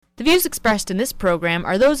The views expressed in this program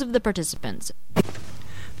are those of the participants.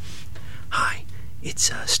 Hi,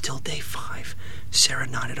 it's still day 5. Sarah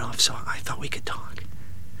nodded off, so I thought we could talk.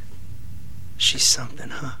 She's something,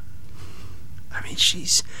 huh? I mean,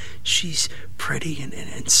 she's pretty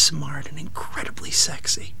and smart and incredibly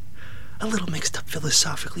sexy. A little mixed up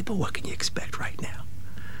philosophically, but what can you expect right now?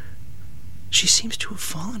 She seems to have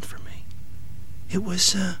fallen for me. It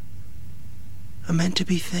was a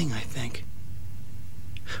meant-to-be thing, I think.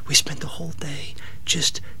 We spent the whole day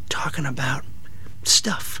just talking about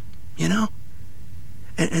stuff, you know?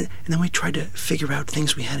 And then we tried to figure out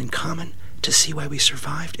things we had in common to see why we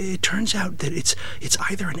survived. It turns out that it's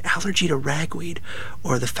either an allergy to ragweed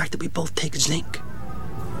or the fact that we both take zinc.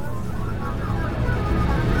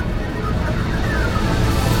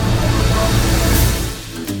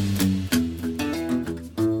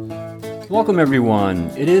 Welcome everyone.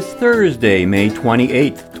 It is Thursday, May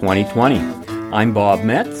 28th, 2020. I'm Bob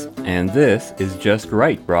Metz, and this is Just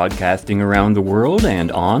Right, broadcasting around the world and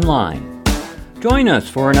online. Join us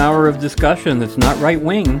for an hour of discussion that's not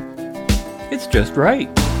right-wing. It's just right.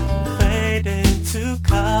 Fade into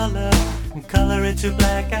color, and color into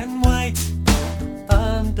black and white.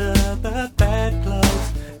 Under the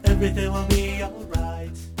bedclothes, everything will be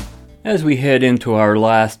alright. As we head into our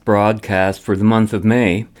last broadcast for the month of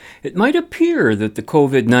May, it might appear that the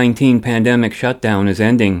COVID-19 pandemic shutdown is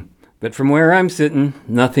ending. But from where I'm sitting,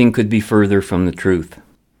 nothing could be further from the truth.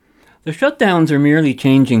 The shutdowns are merely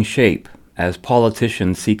changing shape as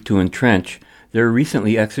politicians seek to entrench their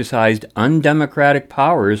recently exercised undemocratic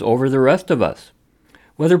powers over the rest of us.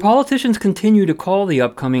 Whether politicians continue to call the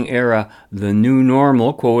upcoming era the new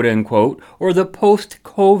normal, quote-unquote, or the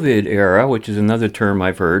post-COVID era, which is another term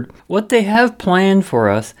I've heard, what they have planned for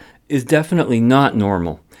us is definitely not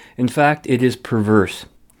normal. In fact, it is perverse.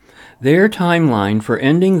 Their timeline for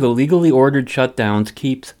ending the legally ordered shutdowns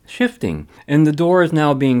keeps shifting, and the door is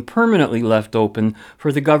now being permanently left open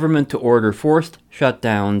for the government to order forced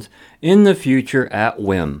shutdowns in the future at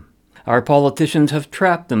whim. Our politicians have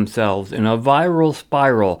trapped themselves in a viral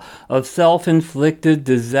spiral of self-inflicted,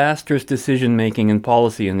 disastrous decision-making and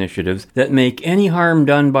policy initiatives that make any harm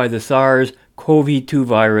done by the SARS-CoV-2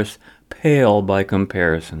 virus pale by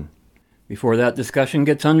comparison. Before that discussion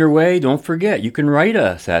gets underway, don't forget you can write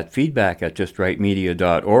us at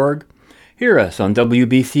feedback@justrightmedia.org. Hear us on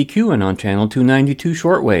WBCQ and on Channel 292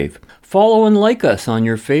 Shortwave. Follow and like us on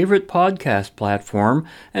your favorite podcast platform,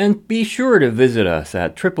 and be sure to visit us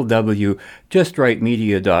at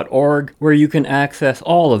www.justrightmedia.org, where you can access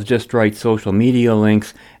all of Just Right's social media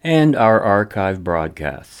links and our archive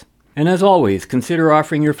broadcasts. And as always, consider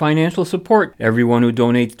offering your financial support. Everyone who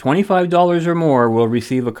donates $25 or more will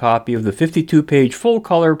receive a copy of the 52-page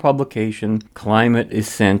full-color publication, Climate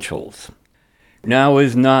Essentials. Now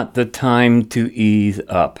is not the time to ease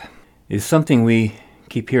up, is something we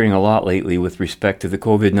keep hearing a lot lately with respect to the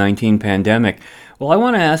COVID-19 pandemic. Well, I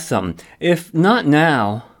want to ask something. If not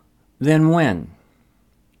now, then when?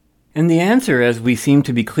 And the answer, as we seem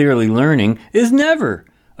to be clearly learning, is never,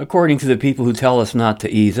 according to the people who tell us not to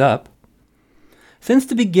ease up. Since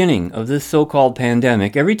the beginning of this so-called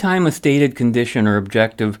pandemic, every time a stated condition or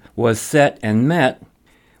objective was set and met,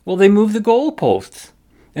 well, they moved the goalposts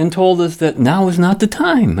and told us that now is not the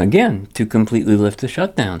time, again, to completely lift the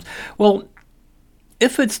shutdowns. Well,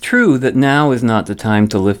 if it's true that now is not the time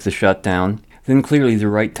to lift the shutdown, then clearly the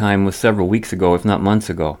right time was several weeks ago, if not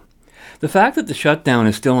months ago. The fact that the shutdown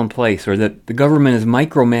is still in place, or that the government is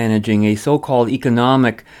micromanaging a so-called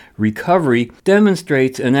economic recovery,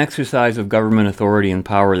 demonstrates an exercise of government authority and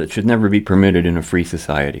power that should never be permitted in a free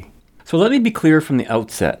society. So let me be clear from the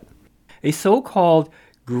outset. A so-called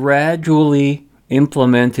gradually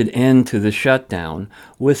implemented end to the shutdown,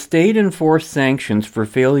 with state-enforced sanctions for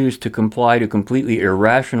failures to comply to completely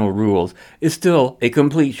irrational rules, is still a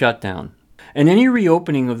complete shutdown. And any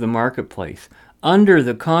reopening of the marketplace under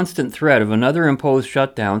the constant threat of another imposed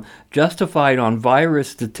shutdown justified on virus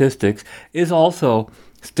statistics is also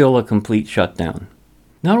still a complete shutdown.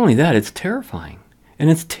 Not only that, it's terrifying, and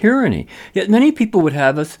it's tyranny. Yet many people would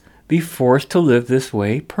have us be forced to live this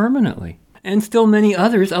way permanently. And still many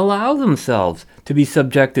others allow themselves to be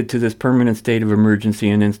subjected to this permanent state of emergency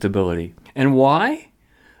and instability. And why?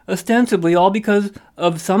 Ostensibly all because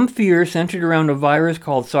of some fear centered around a virus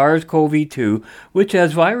called SARS-CoV-2, which,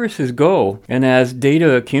 as viruses go and as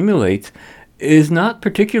data accumulates, is not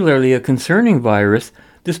particularly a concerning virus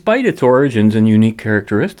despite its origins and unique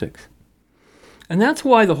characteristics. And that's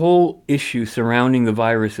why the whole issue surrounding the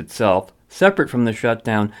virus itself, separate from the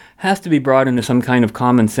shutdown, has to be brought into some kind of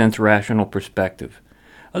common sense rational perspective.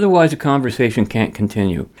 Otherwise, the conversation can't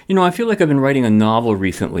continue. You know, I feel like I've been writing a novel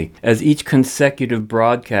recently, as each consecutive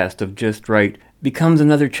broadcast of Just Right becomes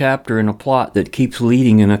another chapter in a plot that keeps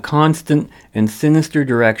leading in a constant and sinister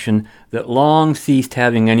direction that long ceased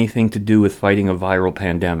having anything to do with fighting a viral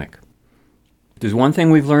pandemic. There's one thing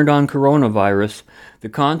we've learned on coronavirus: the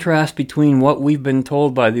contrast between what we've been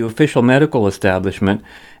told by the official medical establishment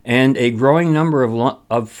and a growing number of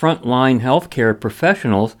frontline healthcare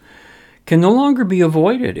professionals can no longer be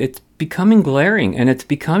avoided. It's becoming glaring, and it's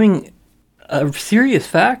becoming a serious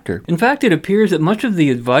factor. In fact, it appears that much of the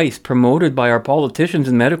advice promoted by our politicians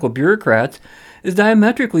and medical bureaucrats is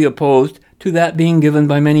diametrically opposed to that being given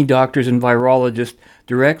by many doctors and virologists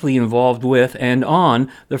directly involved with and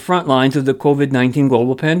on the front lines of the COVID-19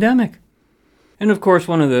 global pandemic. And of course,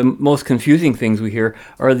 one of the most confusing things we hear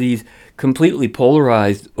are these completely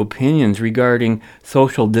polarized opinions regarding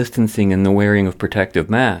social distancing and the wearing of protective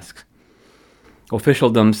masks.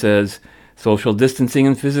 Officialdom says social distancing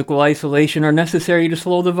and physical isolation are necessary to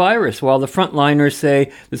slow the virus, while the frontliners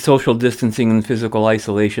say that social distancing and physical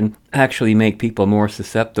isolation actually make people more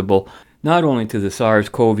susceptible not only to the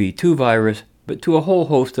SARS-CoV-2 virus, but to a whole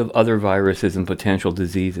host of other viruses and potential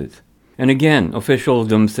diseases. And again,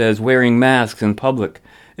 officialdom says wearing masks in public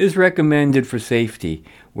is recommended for safety,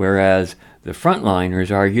 whereas the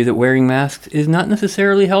frontliners argue that wearing masks is not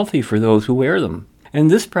necessarily healthy for those who wear them. And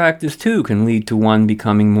this practice, too, can lead to one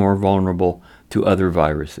becoming more vulnerable to other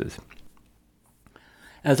viruses.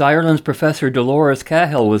 As Ireland's Professor Dolores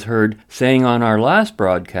Cahill was heard saying on our last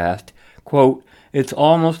broadcast, quote, "It's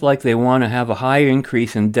almost like they want to have a high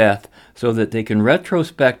increase in death so that they can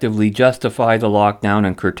retrospectively justify the lockdown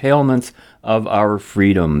and curtailments of our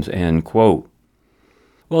freedoms," end quote.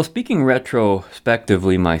 Well, speaking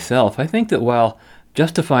retrospectively myself, I think that while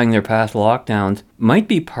justifying their past lockdowns might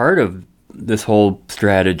be part of this whole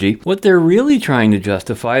strategy, what they're really trying to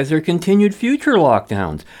justify is their continued future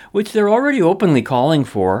lockdowns, which they're already openly calling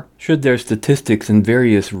for, should their statistics and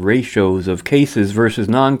various ratios of cases versus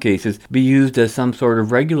non-cases be used as some sort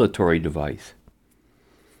of regulatory device.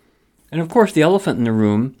 And of course, the elephant in the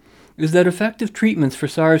room is that effective treatments for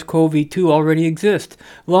SARS-CoV-2 already exist.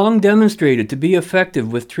 Long demonstrated to be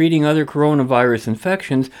effective with treating other coronavirus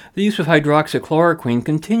infections, the use of hydroxychloroquine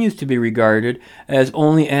continues to be regarded as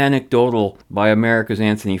only anecdotal by America's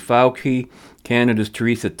Anthony Fauci, Canada's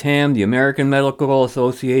Theresa Tam, the American Medical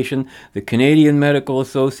Association, the Canadian Medical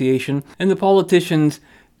Association, and the politicians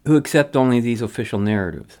who accept only these official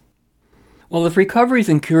narratives. Well, if recoveries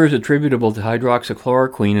and cures attributable to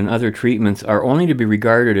hydroxychloroquine and other treatments are only to be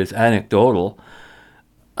regarded as anecdotal,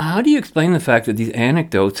 how do you explain the fact that these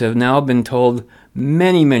anecdotes have now been told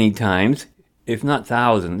many, many times, if not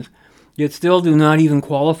thousands, yet still do not even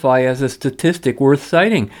qualify as a statistic worth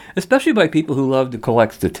citing, especially by people who love to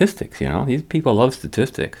collect statistics, you know? These people love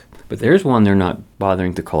statistics. But there's one they're not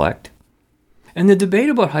bothering to collect. And the debate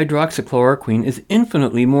about hydroxychloroquine is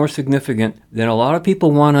infinitely more significant than a lot of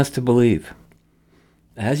people want us to believe.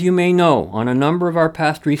 As you may know, on a number of our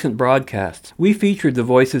past recent broadcasts, we featured the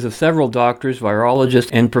voices of several doctors, virologists,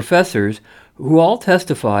 and professors who all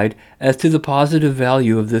testified as to the positive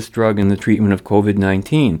value of this drug in the treatment of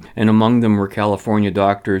COVID-19. And among them were California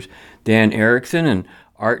doctors Dan Erickson and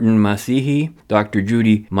Artin Masihi, Dr.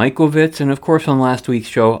 Judy Mikovits, and of course on last week's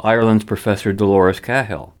show, Ireland's Professor Dolores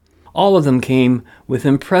Cahill. All of them came with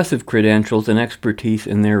impressive credentials and expertise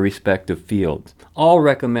in their respective fields. All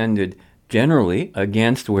recommended generally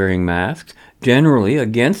against wearing masks, generally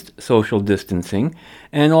against social distancing,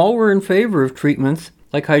 and all were in favor of treatments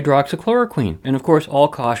like hydroxychloroquine. And of course, all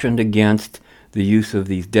cautioned against the use of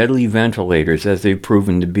these deadly ventilators as they've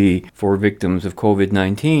proven to be for victims of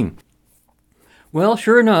COVID-19. Well,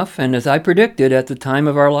 sure enough, and as I predicted at the time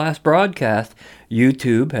of our last broadcast,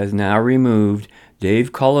 YouTube has now removed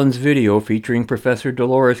Dave Cullen's video featuring Professor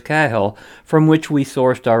Dolores Cahill, from which we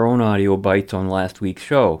sourced our own audio bites on last week's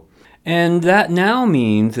show. And that now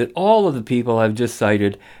means that all of the people I've just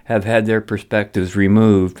cited have had their perspectives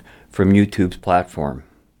removed from YouTube's platform.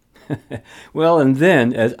 Well, and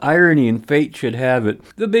then, as irony and fate should have it,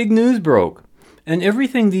 the big news broke. And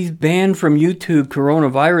everything these banned from YouTube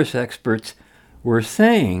coronavirus experts were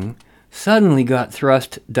saying suddenly got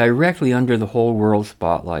thrust directly under the whole world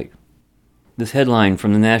spotlight. This headline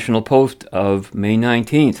from the National Post of May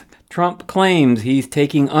 19th. Trump claims he's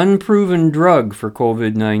taking unproven drug for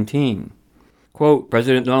COVID-19. Quote,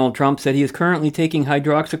 President Donald Trump said he is currently taking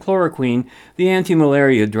hydroxychloroquine, the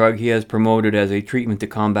anti-malaria drug he has promoted as a treatment to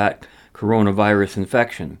combat coronavirus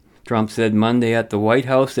infection. Trump said Monday at the White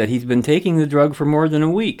House that he's been taking the drug for more than a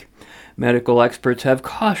week. Medical experts have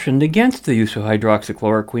cautioned against the use of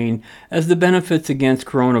hydroxychloroquine as the benefits against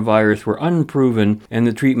coronavirus were unproven and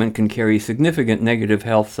the treatment can carry significant negative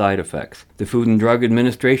health side effects. The Food and Drug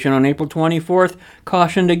Administration on April 24th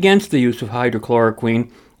cautioned against the use of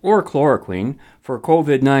hydrochloroquine or chloroquine for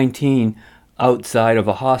COVID-19 outside of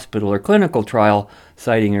a hospital or clinical trial,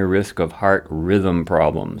 citing a risk of heart rhythm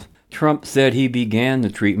problems. Trump said he began the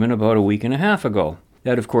treatment about a week and a half ago.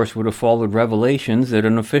 That, of course, would have followed revelations that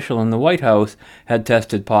an official in the White House had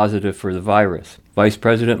tested positive for the virus. Vice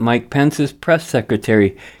President Mike Pence's press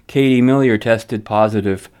secretary, Katie Miller, tested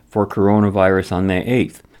positive for coronavirus on May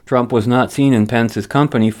 8th. Trump was not seen in Pence's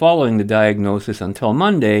company following the diagnosis until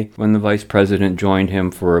Monday, when the vice president joined him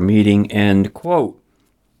for a meeting, end quote.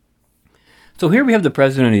 So here we have the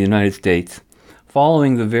President of the United States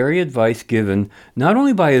following the very advice given not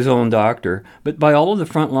only by his own doctor, but by all of the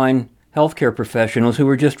frontline healthcare professionals who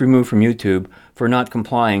were just removed from YouTube for not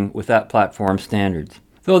complying with that platform's standards.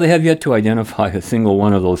 Though they have yet to identify a single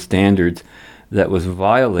one of those standards that was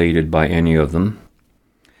violated by any of them.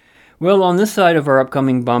 Well, on this side of our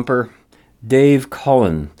upcoming bumper, Dave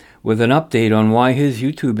Cullen with an update on why his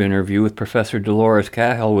YouTube interview with Professor Dolores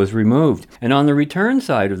Cahill was removed. And on the return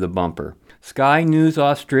side of the bumper, Sky News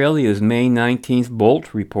Australia's May 19th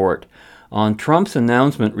Bolt report on Trump's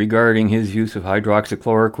announcement regarding his use of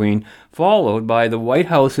hydroxychloroquine, followed by the White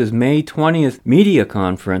House's May 20th media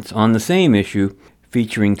conference on the same issue,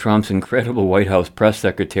 featuring Trump's incredible White House press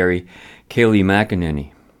secretary, Kayleigh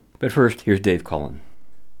McEnany. But first, here's Dave Cullen.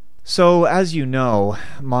 So, as you know,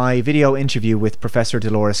 my video interview with Professor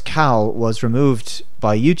Dolores Cahill was removed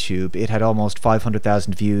by YouTube. It had almost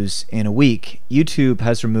 500,000 views in a week. YouTube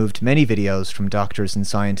has removed many videos from doctors and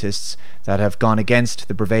scientists that have gone against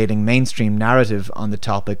the prevailing mainstream narrative on the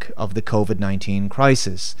topic of the COVID-19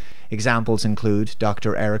 crisis. Examples include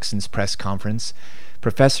Dr. Erickson's press conference,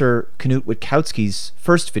 Professor Knut Witkowski's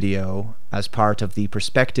first video as part of the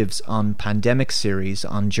Perspectives on Pandemic series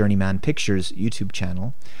on Journeyman Pictures YouTube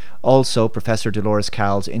channel, also Professor Dolores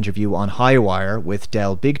Cahill's interview on Highwire with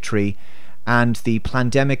Del Bigtree, and the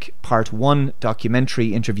Plandemic Part 1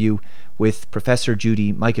 documentary interview with Professor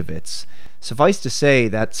Judy Mikovits. Suffice to say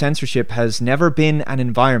that censorship has never been an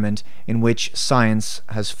environment in which science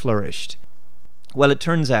has flourished. Well, it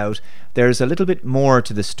turns out there's a little bit more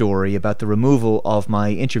to the story about the removal of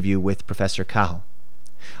my interview with Professor Cahill.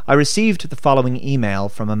 I received the following email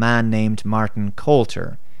from a man named Martin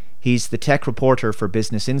Coulter. He's the tech reporter for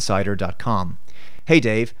BusinessInsider.com. Hey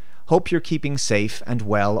Dave, hope you're keeping safe and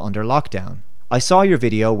well under lockdown. I saw your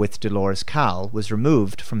video with Dolores Cahill was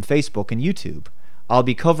removed from Facebook and YouTube. I'll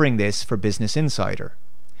be covering this for Business Insider.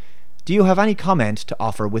 Do you have any comment to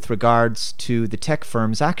offer with regards to the tech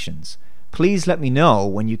firm's actions? Please let me know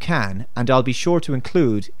when you can, and I'll be sure to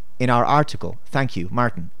include in our article. Thank you,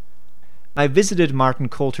 Martin. I visited Martin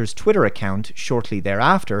Coulter's Twitter account shortly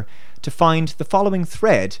thereafter to find the following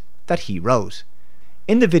thread that he wrote.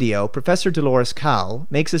 In the video, Professor Dolores Cahill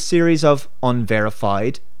makes a series of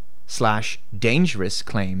unverified/dangerous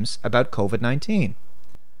claims about COVID-19.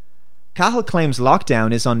 Cahill claims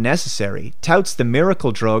lockdown is unnecessary, touts the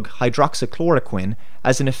miracle drug hydroxychloroquine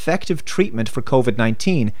as an effective treatment for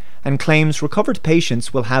COVID-19, and claims recovered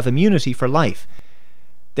patients will have immunity for life.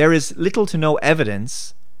 There is little to no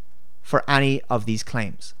evidence for any of these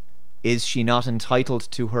claims. Is she not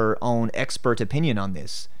entitled to her own expert opinion on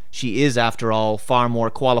this? She is, after all, far more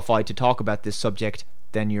qualified to talk about this subject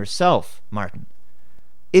than yourself, Martin.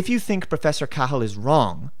 If you think Professor Cahill is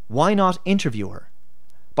wrong, why not interview her?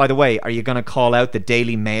 By the way, are you going to call out the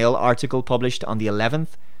Daily Mail article published on the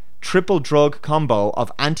 11th? Triple drug combo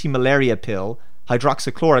of anti-malaria pill,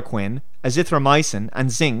 hydroxychloroquine, azithromycin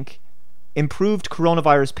and zinc improved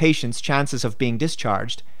coronavirus patients' chances of being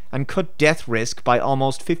discharged and cut death risk by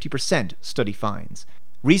almost 50%, study finds.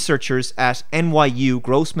 Researchers at NYU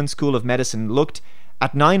Grossman School of Medicine looked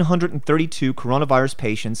at 932 coronavirus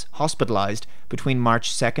patients hospitalized between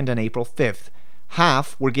March 2nd and April 5th.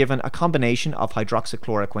 Half were given a combination of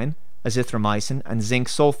hydroxychloroquine, azithromycin and zinc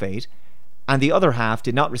sulfate, and the other half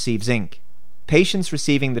did not receive zinc. Patients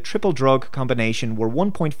receiving the triple drug combination were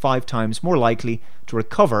 1.5 times more likely to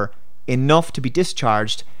recover enough to be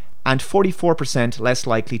discharged and 44% less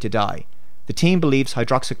likely to die. The team believes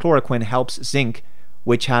hydroxychloroquine helps zinc,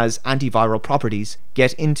 which has antiviral properties,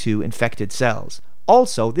 get into infected cells.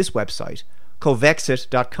 Also, this website,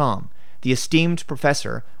 Covexit.com, the esteemed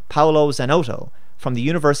professor Paolo Zanotto from the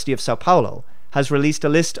University of Sao Paulo has released a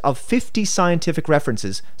list of 50 scientific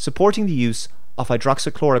references supporting the use of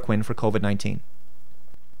hydroxychloroquine for COVID-19.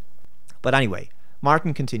 But anyway,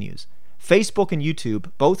 Martin continues, Facebook and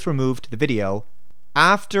YouTube both removed the video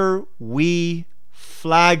after we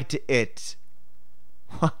flagged it.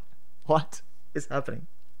 What is happening?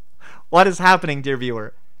 What is happening, dear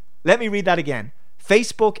viewer? Let me read that again.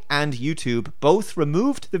 Facebook and YouTube both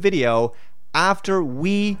removed the video after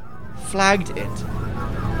we flagged it.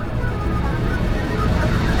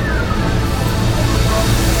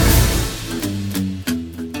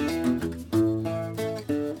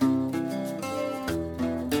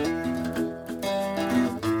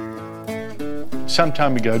 Some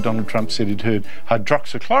time ago, Donald Trump said he'd heard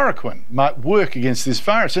hydroxychloroquine might work against this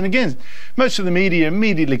virus. And again, most of the media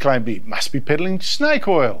immediately claimed he must be peddling snake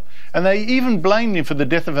oil. And they even blamed him for the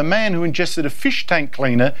death of a man who ingested a fish tank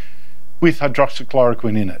cleaner with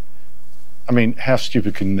hydroxychloroquine in it. I mean, how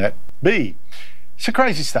stupid can that be? It's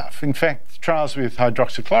crazy stuff. In fact, trials with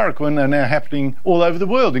hydroxychloroquine are now happening all over the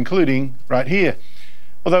world, including right here.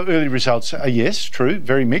 Although early results are, yes, true,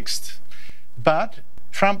 very mixed. But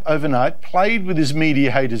Trump overnight played with his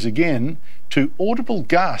media haters again to audible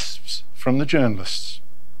gasps from the journalists.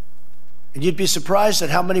 And you'd be surprised at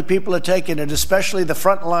how many people are taking it, especially the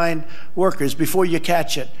frontline workers, before you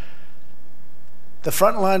catch it. The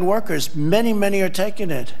frontline workers, many are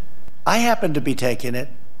taking it. I happen to be taking it.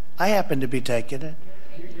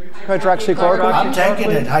 Hydroxychloroquine? I'm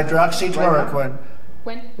taking it, hydroxychloroquine.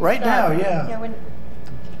 When? Right now, yeah.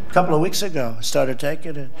 A couple of weeks ago, I started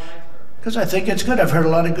taking it. Because I think it's good. I've heard a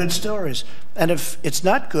lot of good stories. And if it's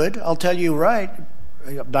not good, I'll tell you right.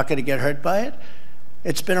 I'm not going to get hurt by it.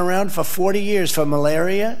 It's been around for 40 years for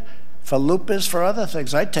malaria, for lupus, for other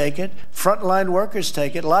things. I take it. Frontline workers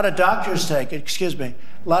take it. A lot of doctors take it. A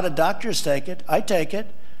lot of doctors take it. I take it.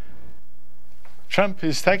 Trump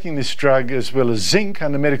is taking this drug as well as zinc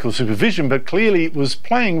under medical supervision, but clearly was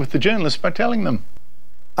playing with the journalists by telling them.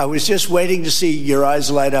 I was just waiting to see your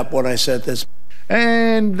eyes light up when I said this.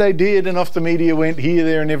 And they did, and off the media went here,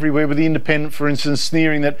 there, and everywhere, with The Independent, for instance,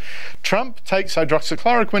 sneering that Trump takes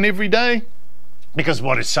hydroxychloroquine every day because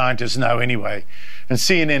what his scientists know anyway. And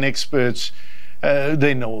CNN experts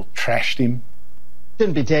then all trashed him.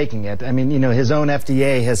 Shouldn't be taking it. I mean, his own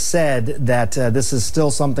FDA has said that this is still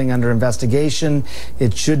something under investigation.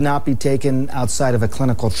 It should not be taken outside of a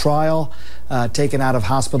clinical trial. Taken out of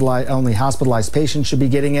only hospitalized patients should be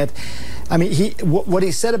getting it. I mean, what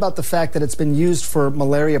he said about the fact that it's been used for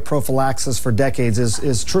malaria prophylaxis for decades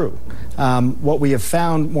is true. What we have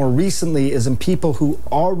found more recently is in people who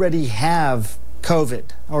already have COVID,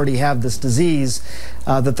 already have this disease,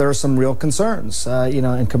 that there are some real concerns,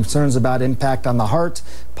 and concerns about impact on the heart,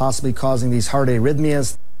 possibly causing these heart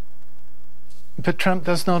arrhythmias. But Trump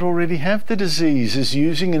does not already have the disease, is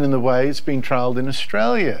using it in the way it's being trialled in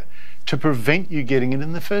Australia to prevent you getting it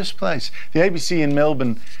in the first place. The ABC in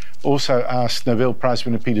Melbourne also asked Nobel Prize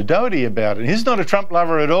winner Peter Doherty about it. He's not a Trump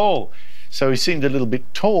lover at all, so he seemed a little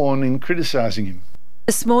bit torn in criticising him.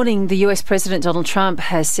 This morning, the US President Donald Trump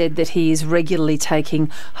has said that he is regularly taking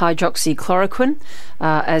hydroxychloroquine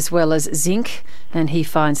as well as zinc, and he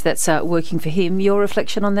finds that's working for him. Your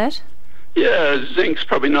reflection on that? Yeah, zinc's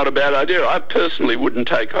probably not a bad idea. I personally wouldn't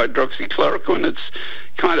take hydroxychloroquine. It's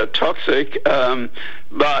kind of toxic,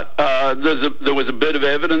 but there was a bit of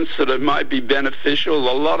evidence that it might be beneficial.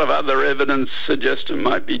 A lot of other evidence suggests it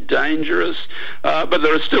might be dangerous, but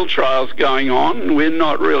there are still trials going on. We're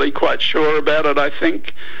not really quite sure about it, I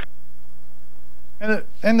think.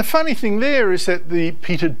 And the funny thing there is that the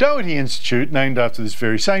Peter Doherty Institute, named after this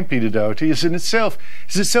very same Peter Doherty, is itself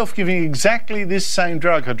giving exactly this same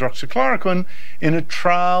drug, hydroxychloroquine, in a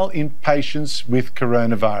trial in patients with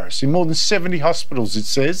coronavirus in more than 70 hospitals, it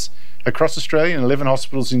says, across Australia, and 11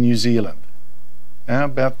 hospitals in New Zealand. How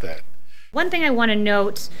about that? One thing I want to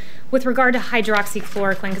note with regard to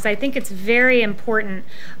hydroxychloroquine, because I think it's very important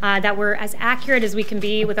that we're as accurate as we can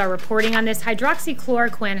be with our reporting on this.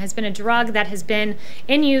 Hydroxychloroquine has been a drug that has been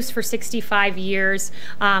in use for 65 years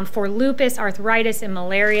for lupus, arthritis, and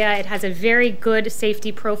malaria. It has a very good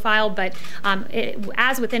safety profile, but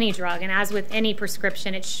as with any drug and as with any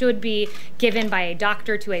prescription, it should be given by a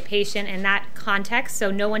doctor to a patient in that context, so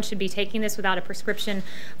no one should be taking this without a prescription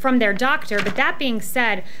from their doctor. But that being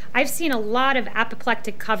said, I've seen a lot of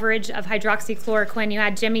apoplectic coverage of hydroxychloroquine. You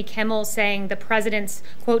had Jimmy Kimmel saying the president's,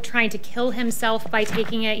 quote, trying to kill himself by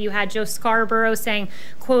taking it. You had Joe Scarborough saying,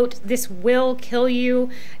 quote, this will kill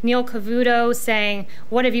you. Neil Cavuto saying,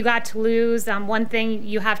 what have you got to lose? One thing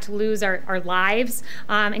you have to lose are lives.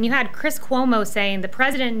 And you had Chris Cuomo saying the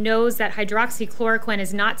president knows that hydroxychloroquine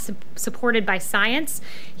is not supported by science.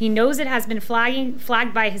 He knows it has been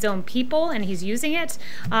flagged by his own people, and he's using it.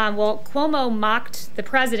 Well, Cuomo mocked the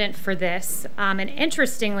president for this. And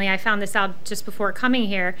interestingly, I found this out just before coming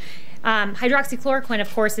here, Hydroxychloroquine,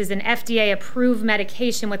 of course, is an FDA-approved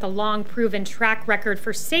medication with a long-proven track record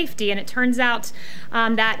for safety, and it turns out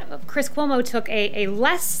that Chris Cuomo took a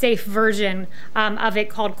less safe version of it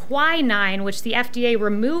called Quinine, which the FDA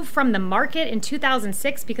removed from the market in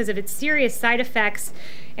 2006 because of its serious side effects,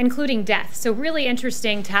 including death. So really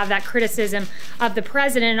interesting to have that criticism of the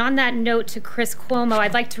president. And on that note to Chris Cuomo,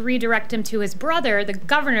 I'd like to redirect him to his brother, the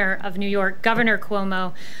governor of New York, Governor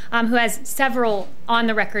Cuomo, who has several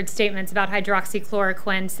on-the-record statements about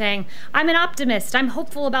hydroxychloroquine, saying, "I'm an optimist, I'm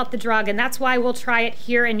hopeful about the drug, and that's why we'll try it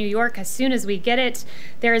here in New York as soon as we get it.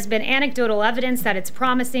 There has been anecdotal evidence that it's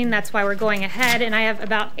promising, that's why we're going ahead." And I have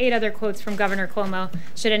about 8 other quotes from Governor Cuomo,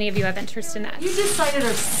 should any of you have interest in that. You just cited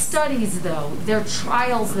our studies, though. They're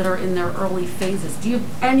trials that are in their early phases. Do you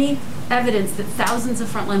have any evidence that thousands of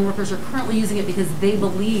frontline workers are currently using it because they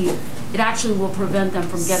believe it actually will prevent them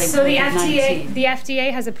from getting COVID-19? The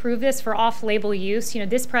FDA has approved this for off-label use. You know,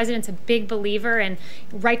 this president's a big believer in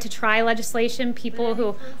right-to-try legislation. People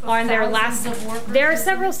who are in their last... There are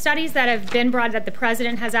several studies that have been brought that the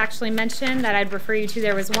president has actually mentioned that I'd refer you to.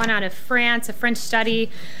 There was one out of France, a French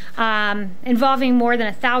study involving more than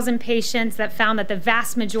 1,000 patients that found that the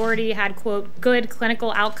vast majority had, quote, good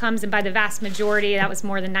clinical outcomes, and by the vast majority, that was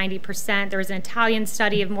more than 90%. There was an Italian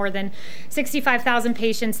study of more than 65,000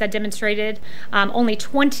 patients that demonstrated only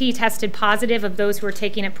 20 tested positive of those who were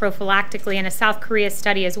taking it prophylactically, and a South Korea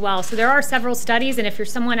study as well. So there are several studies, and if you're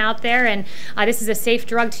someone out there and this is a safe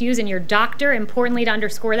drug to use, and your doctor, importantly to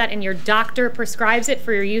underscore that, and your doctor prescribes it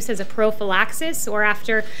for your use as a prophylaxis or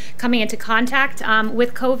after coming into contact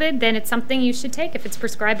with COVID, then it's something you should take if it's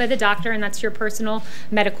prescribed by the doctor and that's your personal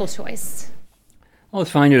medical choice. I always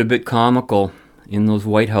find it a bit comical in those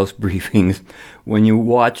White House briefings. When you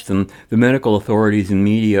watch them, the medical authorities and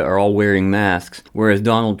media are all wearing masks, whereas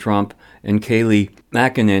Donald Trump and Kayleigh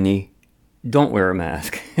McEnany don't wear a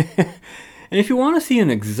mask. And if you want to see an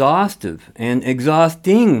exhaustive and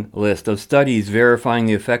exhausting list of studies verifying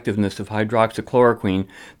the effectiveness of hydroxychloroquine,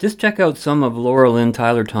 just check out some of Laura Lynn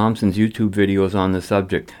Tyler Thompson's YouTube videos on the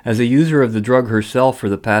subject. As a user of the drug herself for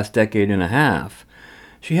the past decade and a half,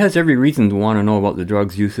 she has every reason to want to know about the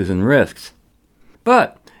drug's uses and risks.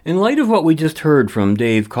 But in light of what we just heard from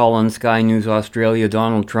Dave Collins, Sky News Australia,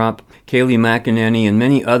 Donald Trump, Kayleigh McEnany, and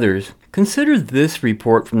many others, consider this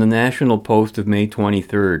report from the National Post of May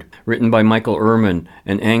 23rd, written by Michael Ehrman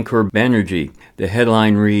and Ankur Banerjee. The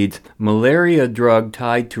headline reads, "Malaria Drug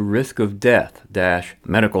Tied to Risk of Death,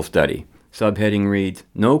 Medical Study." Subheading reads,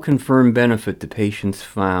 "No confirmed benefit to patients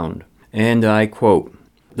found." And I quote,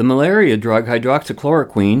 "The malaria drug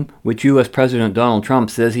hydroxychloroquine, which U.S. President Donald Trump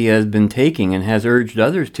says he has been taking and has urged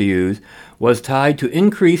others to use, was tied to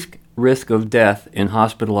increased risk of death in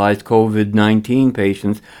hospitalized COVID-19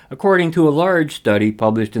 patients, according to a large study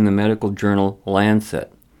published in the medical journal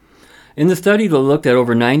Lancet. In the study that looked at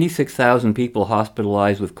over 96,000 people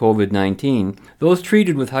hospitalized with COVID-19, those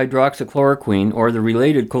treated with hydroxychloroquine or the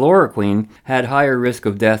related chloroquine had higher risk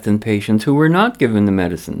of death than patients who were not given the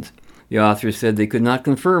medicines. The authors said they could not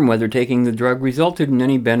confirm whether taking the drug resulted in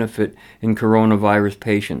any benefit in coronavirus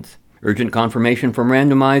patients. Urgent confirmation from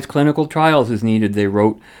randomized clinical trials is needed, they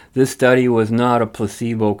wrote. This study was not a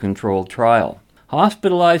placebo-controlled trial.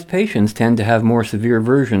 Hospitalized patients tend to have more severe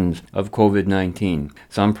versions of COVID-19.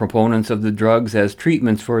 Some proponents of the drugs as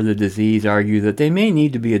treatments for the disease argue that they may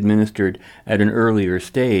need to be administered at an earlier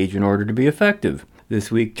stage in order to be effective. This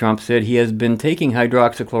week, Trump said he has been taking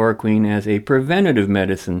hydroxychloroquine as a preventative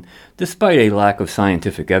medicine, despite a lack of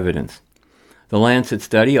scientific evidence. The Lancet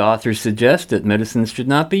study authors suggest that medicines should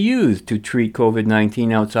not be used to treat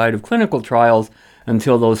COVID-19 outside of clinical trials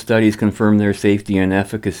until those studies confirm their safety and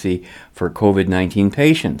efficacy for COVID-19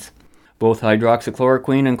 patients. Both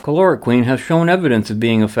hydroxychloroquine and chloroquine have shown evidence of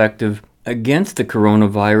being effective against the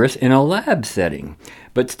coronavirus in a lab setting,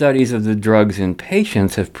 but studies of the drugs in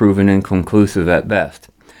patients have proven inconclusive at best.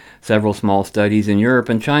 Several small studies in Europe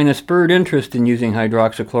and China spurred interest in using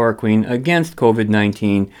hydroxychloroquine against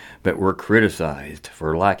COVID-19, but were criticized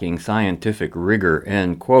for lacking scientific rigor,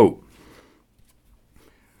 end quote.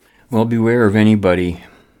 Well, beware of anybody,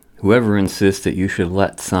 whoever insists that you should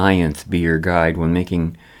let science be your guide when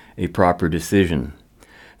making a proper decision.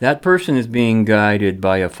 That person is being guided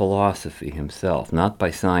by a philosophy himself, not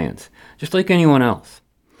by science, just like anyone else.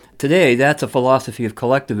 Today, that's a philosophy of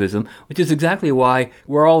collectivism, which is exactly why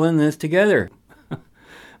we're all in this together.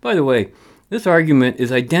 By the way, this argument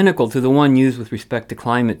is identical to the one used with respect to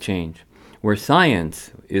climate change, where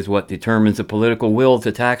science is what determines the political will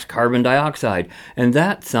to tax carbon dioxide, and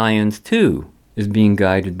that science, too, is being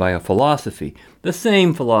guided by a philosophy, the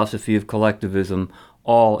same philosophy of collectivism,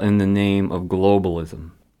 all in the name of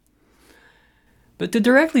globalism. But to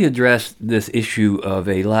directly address this issue of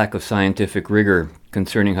a lack of scientific rigor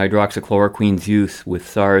concerning hydroxychloroquine's use with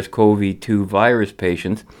SARS-CoV-2 virus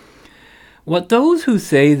patients, what those who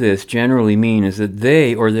say this generally mean is that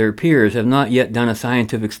they or their peers have not yet done a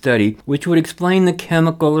scientific study which would explain the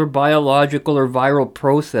chemical or biological or viral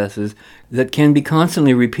processes that can be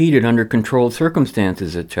constantly repeated under controlled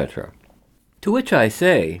circumstances, etc. To which I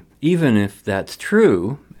say, even if that's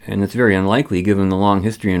true, and it's very unlikely given the long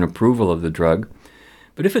history and approval of the drug,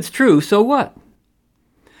 but if it's true, so what?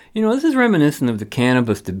 You know, this is reminiscent of the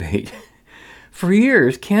cannabis debate. For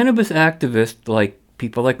years, cannabis activists like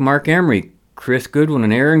people like Mark Emery, Chris Goodwin,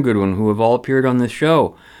 and Aaron Goodwin, who have all appeared on this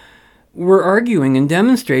show, were arguing and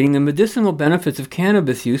demonstrating the medicinal benefits of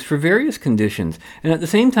cannabis use for various conditions. And at the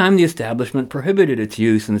same time, the establishment prohibited its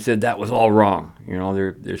use and said that was all wrong. You know,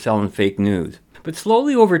 they're selling fake news. But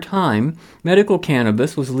slowly over time, medical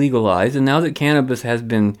cannabis was legalized, and now that cannabis has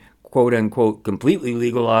been, quote-unquote, completely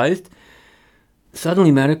legalized, suddenly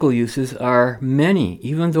medical uses are many,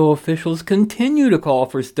 even though officials continue to call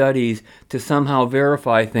for studies to somehow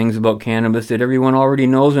verify things about cannabis that everyone already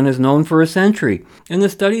knows and has known for a century. And the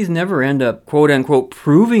studies never end up, quote-unquote,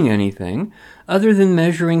 proving anything other than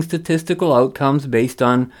measuring statistical outcomes based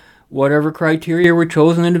on whatever criteria were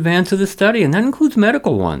chosen in advance of the study, and that includes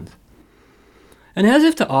medical ones. And as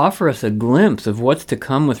if to offer us a glimpse of what's to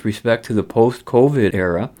come with respect to the post-COVID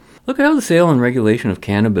era, look at how the sale and regulation of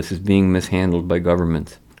cannabis is being mishandled by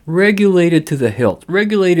governments. Regulated to the hilt.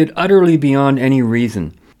 Regulated utterly beyond any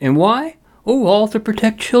reason. And why? Oh, all to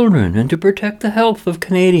protect children and to protect the health of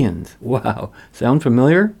Canadians. Wow. Sound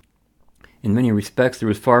familiar? In many respects, there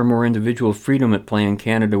was far more individual freedom at play in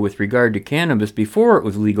Canada with regard to cannabis before it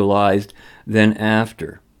was legalized than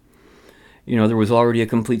after. You know, there was already a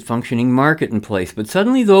complete functioning market in place, but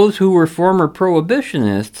suddenly those who were former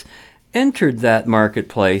prohibitionists entered that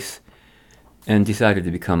marketplace and decided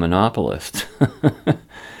to become monopolists.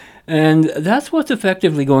 And that's what's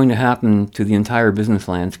effectively going to happen to the entire business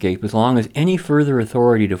landscape as long as any further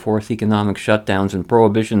authority to force economic shutdowns and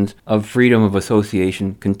prohibitions of freedom of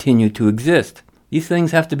association continue to exist. These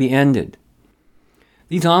things have to be ended.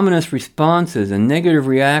 These ominous responses and negative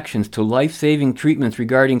reactions to life-saving treatments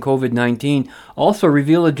regarding COVID-19 also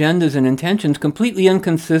reveal agendas and intentions completely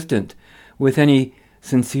inconsistent with any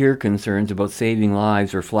sincere concerns about saving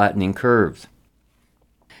lives or flattening curves.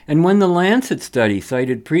 And when the Lancet study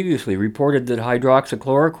cited previously reported that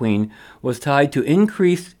hydroxychloroquine was tied to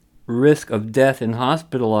increased risk of death in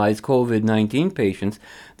hospitalized COVID-19 patients,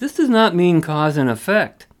 this does not mean cause and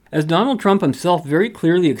effect. As Donald Trump himself very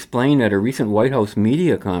clearly explained at a recent White House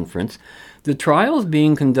media conference, the trials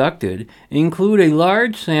being conducted include a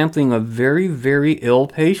large sampling of very, very ill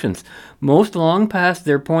patients, most long past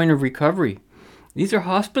their point of recovery. These are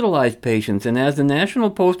hospitalized patients, and as the National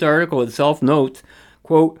Post article itself notes,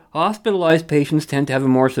 quote, hospitalized patients tend to have a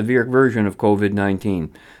more severe version of COVID-19.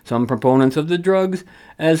 Some proponents of the drugs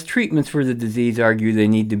as treatments for the disease argue they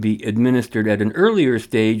need to be administered at an earlier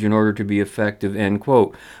stage in order to be effective, end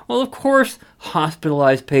quote. Well, of course,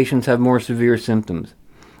 hospitalized patients have more severe symptoms.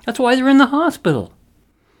 That's why they're in the hospital.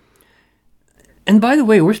 And by the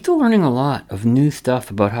way, we're still learning a lot of new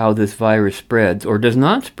stuff about how this virus spreads or does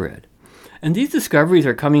not spread. And these discoveries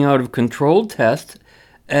are coming out of controlled tests,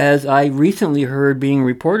 as I recently heard being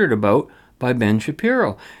reported about by Ben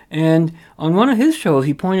Shapiro. And on one of his shows,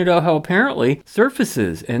 he pointed out how apparently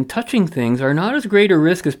surfaces and touching things are not as great a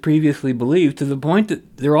risk as previously believed, to the point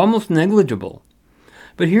that they're almost negligible.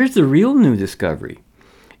 But here's the real new discovery.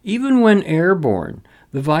 Even when airborne,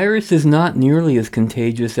 the virus is not nearly as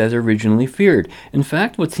contagious as originally feared. In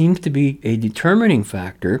fact, what seems to be a determining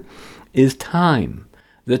factor is time.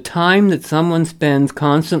 The time that someone spends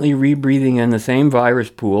constantly rebreathing in the same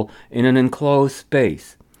virus pool in an enclosed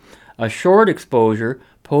space. A short exposure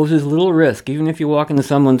poses little risk, even if you walk into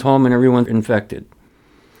someone's home and everyone's infected.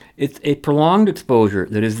 It's a prolonged exposure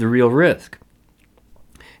that is the real risk.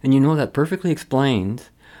 And you know, that perfectly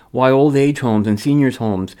explains why old age homes and seniors'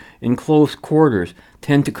 homes in close quarters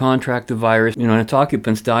tend to contract the virus, and its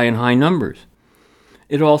occupants die in high numbers.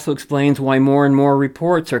 It also explains why more and more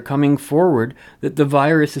reports are coming forward that the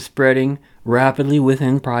virus is spreading rapidly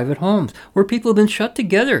within private homes, where people have been shut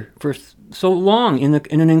together for so long in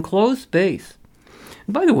an enclosed space.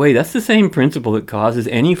 And by the way, that's the same principle that causes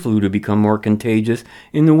any flu to become more contagious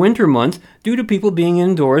in the winter months due to people being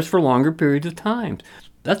indoors for longer periods of time.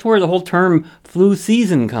 That's where the whole term flu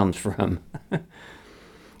season comes from.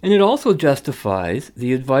 And it also justifies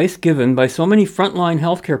the advice given by so many frontline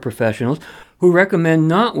healthcare professionals who recommend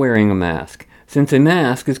not wearing a mask, since a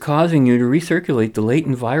mask is causing you to recirculate the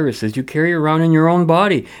latent viruses you carry around in your own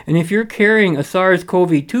body. And if you're carrying a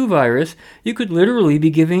SARS-CoV-2 virus, you could literally be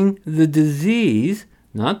giving the disease,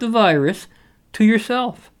 not the virus, to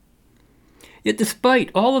yourself. Yet despite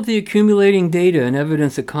all of the accumulating data and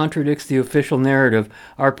evidence that contradicts the official narrative,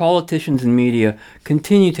 our politicians and media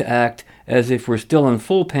continue to act as if we're still in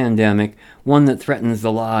full pandemic, one that threatens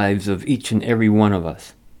the lives of each and every one of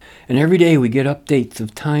us. And every day we get updates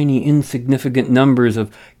of tiny, insignificant numbers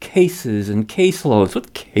of cases and caseloads.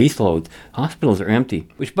 What caseloads? Hospitals are empty,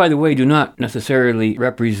 which, by the way, do not necessarily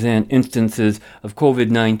represent instances of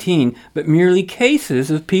COVID-19, but merely cases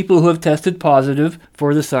of people who have tested positive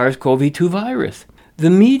for the SARS-CoV-2 virus.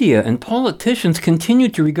 The media and politicians continue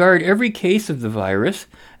to regard every case of the virus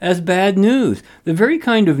as bad news, the very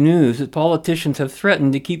kind of news that politicians have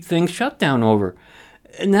threatened to keep things shut down over.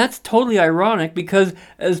 And that's totally ironic because,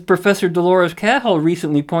 as Professor Dolores Cahill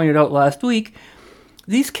recently pointed out last week,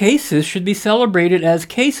 these cases should be celebrated as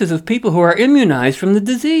cases of people who are immunized from the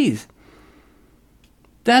disease.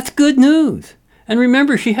 That's good news. And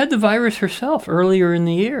remember, she had the virus herself earlier in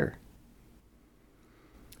the year.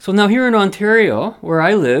 So now here in Ontario, where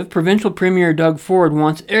I live, Provincial Premier Doug Ford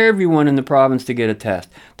wants everyone in the province to get a test.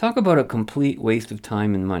 Talk about a complete waste of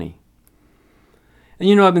time and money. And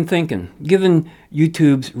you know, I've been thinking, given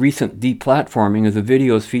YouTube's recent deplatforming of the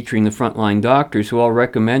videos featuring the frontline doctors who all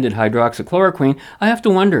recommended hydroxychloroquine, I have to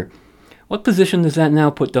wonder, what position does that now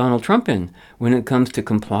put Donald Trump in when it comes to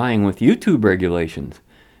complying with YouTube regulations?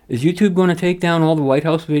 Is YouTube going to take down all the White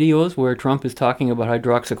House videos where Trump is talking about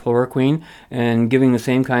hydroxychloroquine and giving the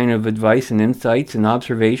same kind of advice and insights and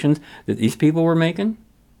observations that these people were making?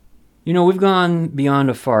 You know, we've gone beyond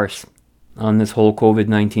a farce on this whole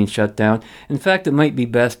COVID-19 shutdown. In fact, it might be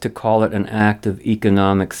best to call it an act of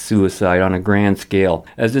economic suicide on a grand scale,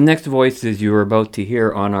 as the next voices you are about to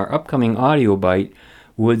hear on our upcoming audio bite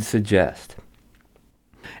would suggest.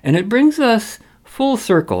 And it brings us full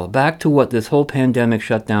circle back to what this whole pandemic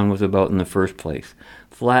shutdown was about in the first place,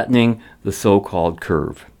 flattening the so-called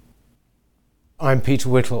curve. I'm Peter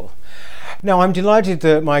Whittle. Now, I'm delighted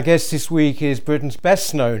that my guest this week is Britain's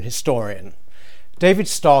best-known historian. David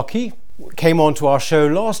Starkey came on to our show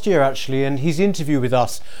last year, actually, and his interview with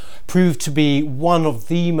us proved to be one of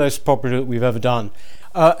the most popular that we've ever done.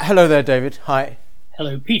 Hello there, David. Hi.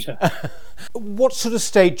 Hello, Peter. What sort of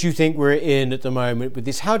state do you think we're in at the moment with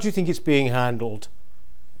this? How do you think it's being handled?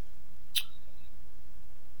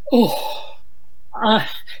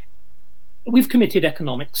 We've committed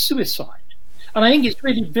economic suicide. And I think it's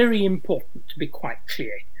really very important to be quite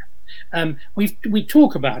clear. We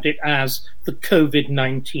talk about it as the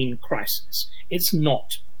COVID-19 crisis. It's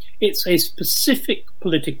not. It's a specific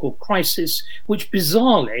political crisis, which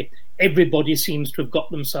bizarrely everybody seems to have got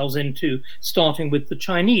themselves into, starting with the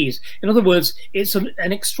Chinese. In other words, it's an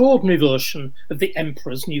extraordinary version of the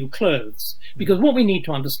emperor's new clothes. Because what we need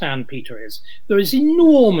to understand, Peter, is there is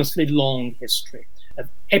enormously long history of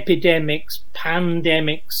epidemics,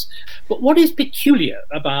 pandemics. But what is peculiar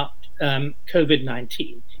about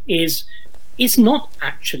COVID-19 is it's not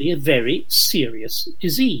actually a very serious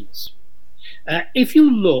disease. If you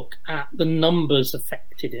look at the numbers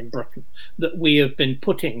affected in Britain that we have been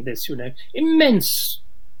putting this, immense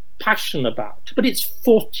passion about, but it's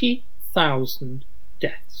 40,000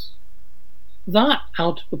 deaths. That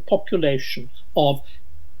out of a population of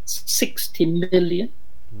 60 million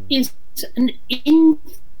is an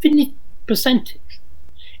infinite percentage.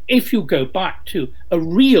 If you go back to a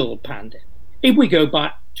real pandemic, if we go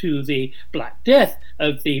back to the Black Death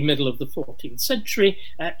of the middle of the 14th century,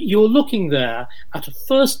 you're looking there at a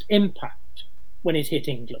first impact when it hit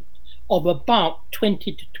England of about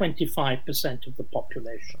 20 to 25% of the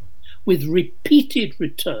population, with repeated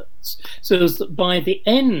returns, so that by the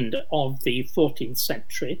end of the 14th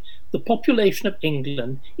century, the population of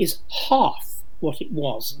England is half what it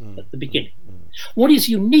was at the beginning. What is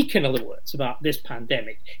unique, in other words, about this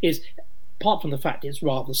pandemic is, apart from the fact it's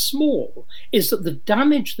rather small, is that the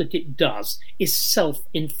damage that it does is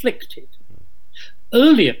self-inflicted.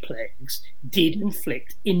 Earlier plagues did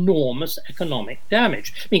inflict enormous economic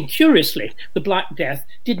damage. I mean, curiously, the Black Death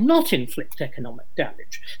did not inflict economic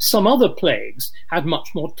damage. Some other plagues had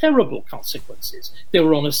much more terrible consequences. They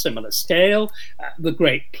were on a similar scale. The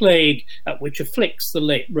Great Plague, which afflicts the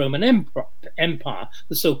late Roman Empire,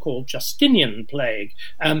 the so-called Justinian Plague,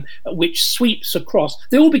 which sweeps across.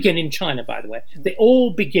 They all begin in China, by the way. They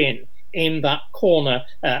all begin in that corner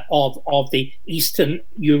of the Eastern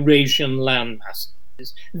Eurasian landmass.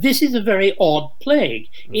 This is a very odd plague.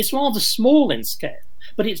 It's rather small in scale,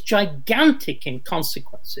 but it's gigantic in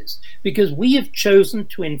consequences, because we have chosen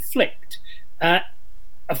to inflict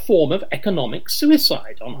a form of economic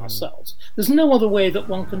suicide on ourselves. There's no other way that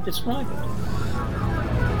one can describe it.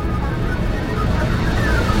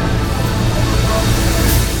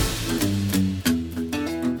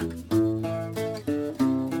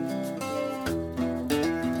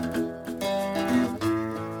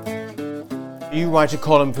 You write a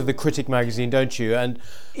column for The Critic magazine, don't you? And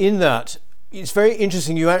in that, it's very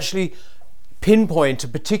interesting. You actually pinpoint a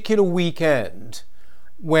particular weekend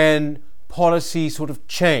when policy sort of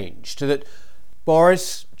changed, that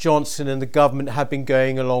Boris Johnson and the government had been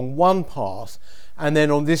going along one path, and then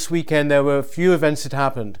on this weekend there were a few events that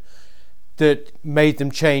happened that made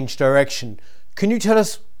them change direction. Can you tell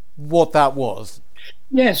us what that was?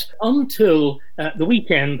 Yes, until the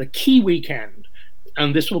weekend, the key weekend,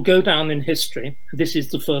 and this will go down in history. This is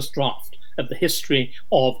the first draft of the history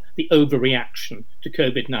of the overreaction to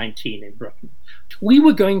COVID-19 in Britain. We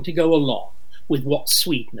were going to go along with what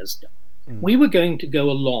Sweden has done. We were going to go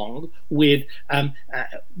along with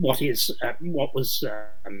what was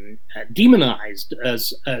demonized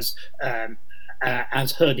as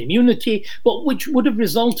herd immunity, but which would have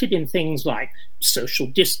resulted in things like social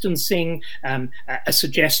distancing, a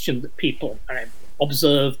suggestion that people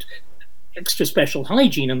observed extra special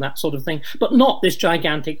hygiene and that sort of thing, but not this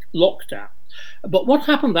gigantic lockdown. But what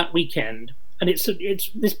happened that weekend, and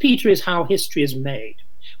this, Peter, is how history is made.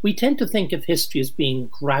 We tend to think of history as being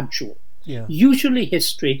gradual. Yeah. Usually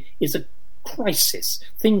history is a crisis.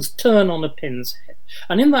 Things turn on a pin's head.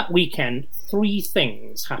 And in that weekend, 3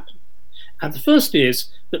 things happen. And the first is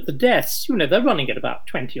that the deaths, they're running at about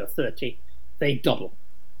 20 or 30. They double.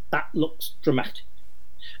 That looks dramatic.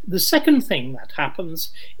 The second thing that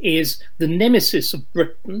happens is the nemesis of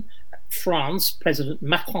Britain, France, President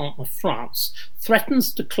Macron of France,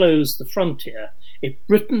 threatens to close the frontier if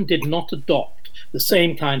Britain did not adopt the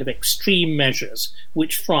same kind of extreme measures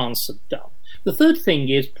which France had done. The third thing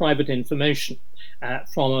is private information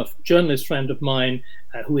from a journalist friend of mine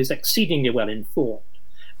who is exceedingly well informed.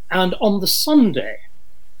 And on the Sunday,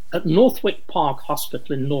 at Northwick Park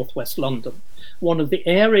Hospital in northwest London, one of the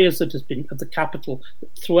areas that has been, of the capital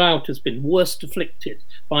that throughout has been worst afflicted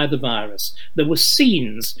by the virus, there were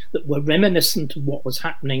scenes that were reminiscent of what was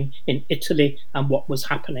happening in Italy and what was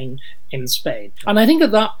happening in Spain. And I think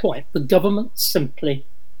at that point, the government simply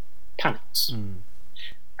panics.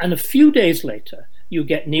 And a few days later, you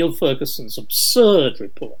get Neil Ferguson's absurd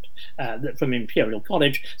report from Imperial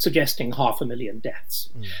College suggesting 500,000 deaths.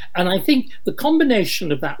 And I think the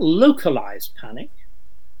combination of that localized panic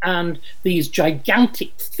and these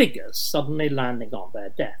gigantic figures suddenly landing on their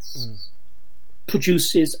deaths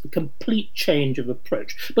produces a complete change of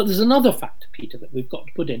approach. But there's another factor, Peter, that we've got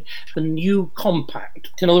to put in: the new compact.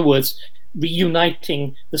 In other words,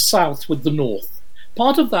 reuniting the South with the North.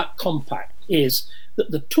 Part of that compact is that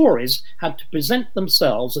the Tories had to present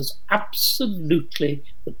themselves as absolutely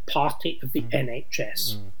the party of the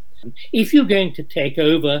NHS. If you're going to take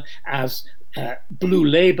over as Blue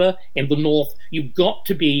Labour in the North, you've got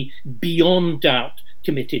to be beyond doubt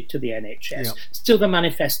committed to the NHS. Yep. Still, the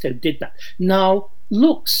manifesto did that. Now,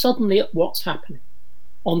 look suddenly at what's happening.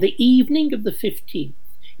 On the evening of the 15th,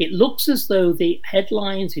 it looks as though the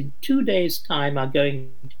headlines in 2 days' time are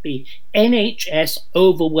going to be NHS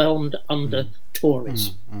overwhelmed under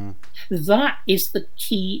Tories. That is the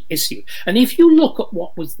key issue. And if you look at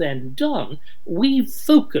what was then done, we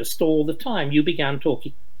focused all the time. You began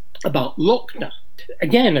talking about lockdown.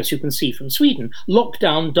 Again, as you can see from Sweden,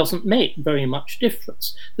 lockdown doesn't make very much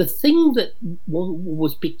difference. The thing that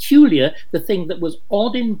was peculiar, the thing that was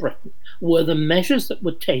odd in Britain, were the measures that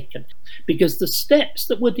were taken, because the steps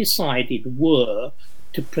that were decided were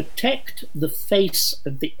to protect the face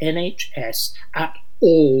of the NHS at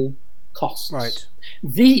all costs. Right.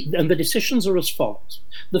 And the decisions are as follows.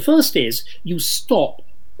 The first is you stop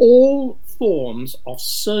all forms of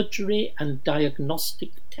surgery and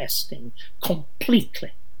diagnostic testing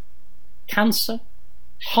completely. Cancer,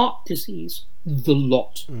 heart disease, the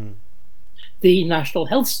lot. The National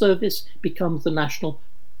Health Service becomes the National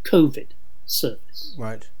COVID Service.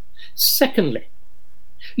 Right. Secondly,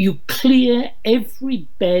 you clear every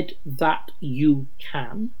bed that you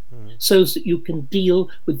can so that you can deal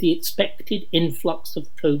with the expected influx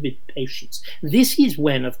of COVID patients. This is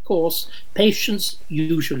when, of course, patients,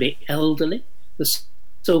 usually elderly, the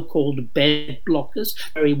so-called bed blockers,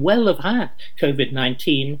 very well have had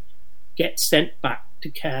COVID-19, get sent back to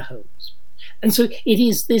care homes. And so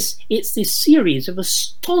it's this series of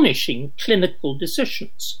astonishing clinical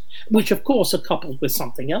decisions, which of course are coupled with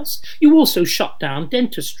something else. You also shut down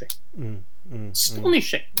dentistry.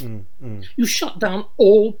 Astonishing. You shut down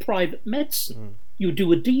all private medicine. You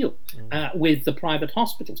do a deal with the private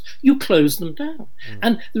hospitals. You close them down.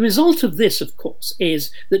 And the result of this, of course,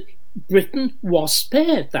 is that Britain was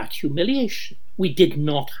spared that humiliation. We did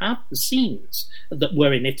not have the scenes that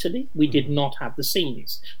were in Italy. We did not have the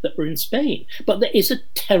scenes that were in Spain. But there is a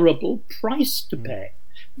terrible price to pay,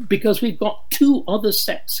 because we've got two other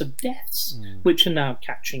sets of deaths which are now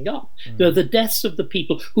catching up. There are the deaths of the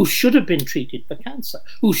people who should have been treated for cancer,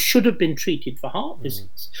 who should have been treated for heart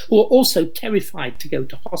disease, who are also terrified to go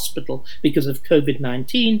to hospital because of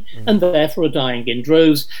COVID-19 and therefore are dying in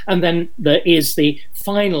droves. And then there is the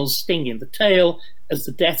final sting in the tail. As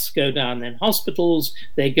the deaths go down in hospitals,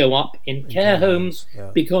 they go up in care homes,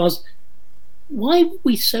 because why were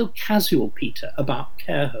we so casual, Peter, about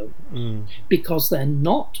care homes? Because they're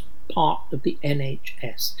not part of the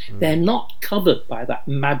NHS. They're not covered by that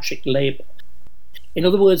magic label. In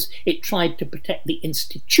other words, it tried to protect the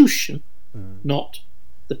institution, not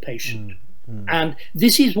the patient. And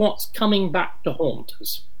this is what's coming back to haunt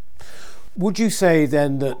us. Would you say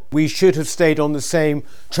then that we should have stayed on the same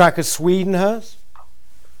track as Sweden has?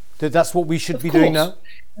 That that's what we should be doing now?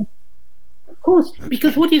 Of course,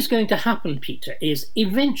 because what is going to happen, Peter, is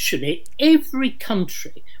eventually every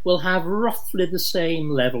country will have roughly the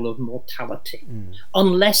same level of mortality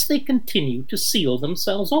unless they continue to seal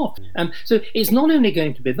themselves off. So it's not only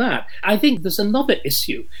going to be that. I think there's another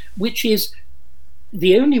issue, which is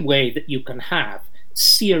the only way that you can have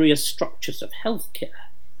serious structures of healthcare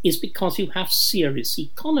is because you have serious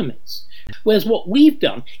economies. Whereas what we've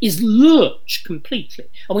done is lurch completely.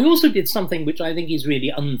 And we also did something which I think is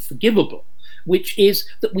really unforgivable, which is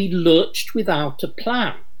that we lurched without a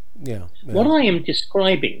plan. What I am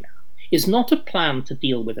describing now is not a plan to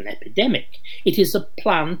deal with an epidemic. It is a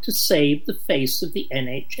plan to save the face of the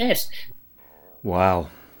NHS. Wow.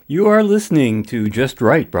 You are listening to Just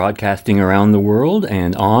Right, broadcasting around the world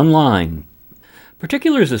and online.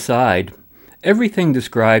 Particulars aside, everything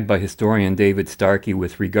described by historian David Starkey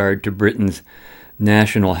with regard to Britain's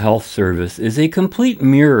National Health Service is a complete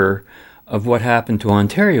mirror of what happened to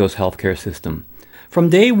Ontario's healthcare system. From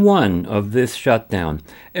day one of this shutdown,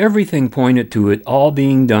 everything pointed to it all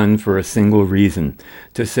being done for a single reason,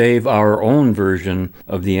 to save our own version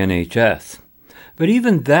of the NHS. But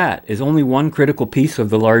even that is only one critical piece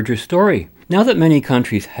of the larger story. Now that many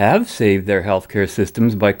countries have saved their healthcare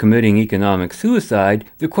systems by committing economic suicide,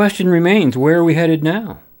 the question remains, where are we headed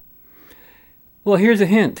now? Well, here's a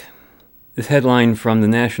hint. This headline from the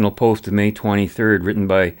National Post of May 23rd, written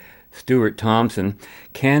by Stuart Thompson: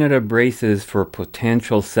 Canada braces for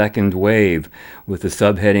potential second wave, with the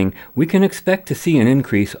subheading, "We can expect to see an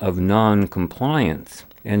increase of non-compliance."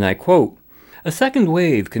 And I quote, "A second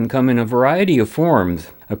wave can come in a variety of forms,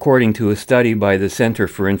 according to a study by the Center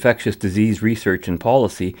for Infectious Disease Research and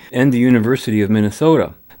Policy and the University of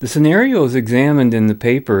Minnesota. The scenarios examined in the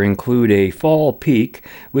paper include a fall peak,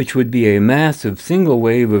 which would be a massive single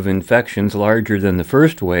wave of infections larger than the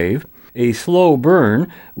first wave, a slow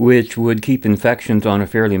burn, which would keep infections on a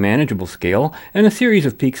fairly manageable scale, and a series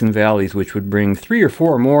of peaks and valleys which would bring 3 or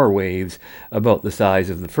 4 more waves about the size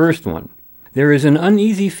of the first one. There is an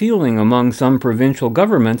uneasy feeling among some provincial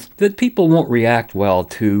governments that people won't react well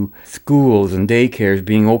to schools and daycares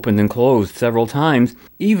being opened and closed several times,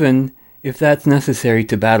 even if that's necessary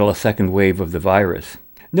to battle a second wave of the virus.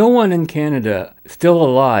 No one in Canada still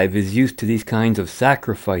alive is used to these kinds of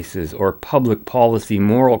sacrifices or public policy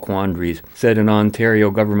moral quandaries," said an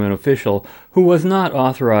Ontario government official who was not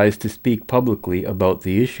authorized to speak publicly about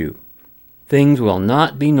the issue. "Things will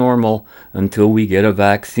not be normal until we get a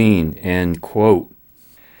vaccine," end quote.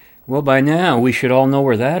 Well, by now we should all know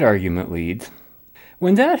where that argument leads.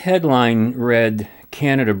 When that headline read,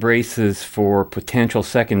 "Canada braces for potential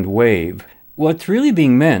second wave," what's really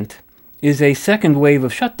being meant is a second wave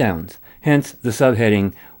of shutdowns, hence the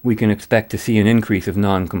subheading, "We can expect to see an increase of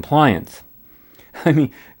non-compliance." I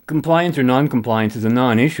mean, compliance or non-compliance is a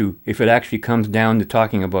non-issue if it actually comes down to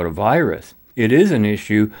talking about a virus. It is an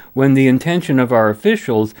issue when the intention of our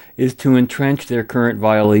officials is to entrench their current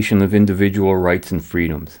violation of individual rights and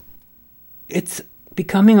freedoms. It's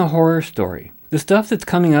becoming a horror story. The stuff that's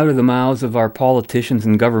coming out of the mouths of our politicians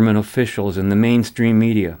and government officials in the mainstream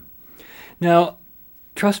media. Now,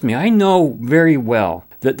 trust me, I know very well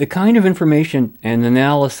that the kind of information and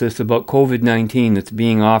analysis about COVID-19 that's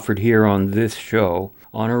being offered here on this show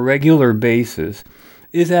on a regular basis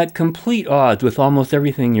is at complete odds with almost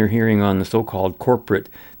everything you're hearing on the so-called corporate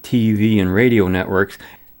TV and radio networks,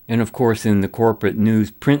 and of course in the corporate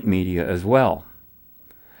news print media as well.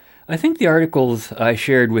 I think the articles I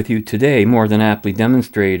shared with you today more than aptly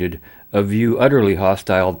demonstrated a view utterly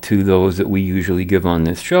hostile to those that we usually give on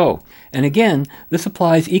this show. And again, this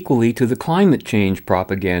applies equally to the climate change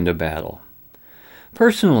propaganda battle.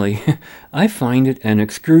 Personally, I find it an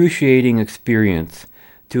excruciating experience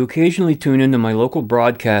to occasionally tune into my local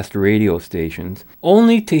broadcast radio stations,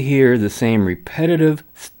 only to hear the same repetitive,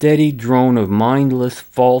 steady drone of mindless,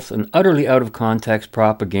 false, and utterly out-of-context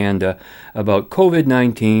propaganda about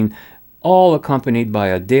COVID-19, all accompanied by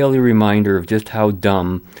a daily reminder of just how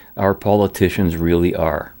dumb our politicians really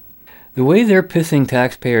are. The way they're pissing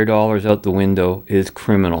taxpayer dollars out the window is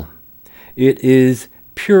criminal. It is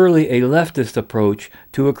purely a leftist approach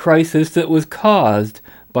to a crisis that was caused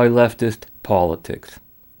by leftist politics.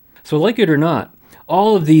 So like it or not,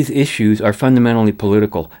 all of these issues are fundamentally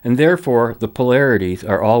political, and therefore the polarities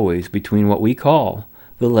are always between what we call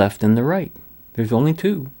the left and the right. There's only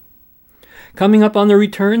two. Coming up on the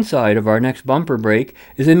return side of our next bumper break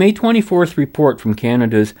is a May 24th report from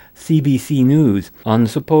Canada's CBC News on the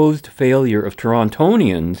supposed failure of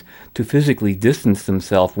Torontonians to physically distance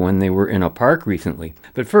themselves when they were in a park recently.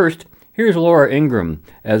 But first, here's Laura Ingraham,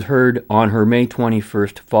 as heard on her May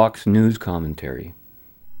 21st Fox News commentary.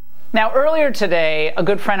 Now, earlier today, a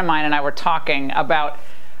good friend of mine and I were talking about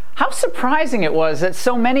how surprising it was that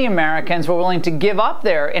so many Americans were willing to give up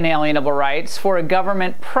their inalienable rights for a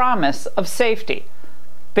government promise of safety.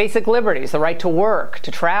 Basic liberties, the right to work,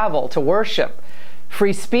 to travel, to worship,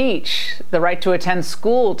 free speech, the right to attend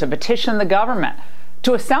school, to petition the government,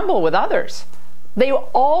 to assemble with others. They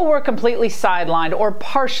all were completely sidelined or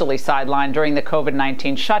partially sidelined during the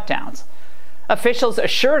COVID-19 shutdowns. Officials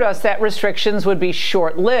assured us that restrictions would be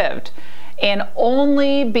short-lived and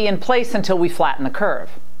only be in place until we flatten the curve.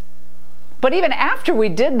 But even after we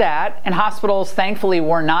did that, and hospitals thankfully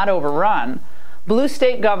were not overrun, blue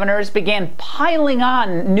state governors began piling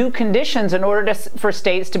on new conditions in order for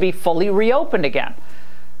states to be fully reopened again.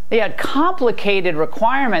 They had complicated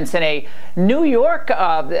requirements in a New York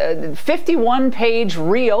 51-page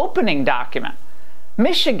reopening document.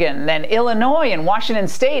 Michigan, then Illinois, and Washington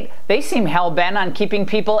State, they seem hell-bent on keeping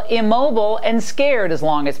people immobile and scared as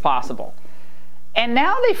long as possible. And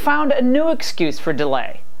now they found a new excuse for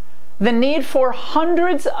delay: the need for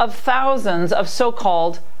hundreds of thousands of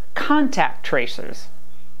so-called contact tracers.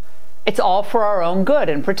 It's all for our own good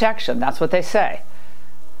and protection, that's what they say.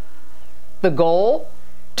 The goal?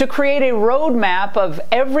 To create a roadmap of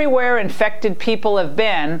everywhere infected people have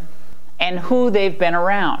been and who they've been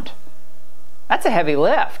around. That's a heavy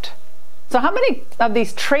lift. So how many of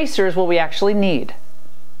these tracers will we actually need?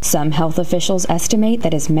 Some health officials estimate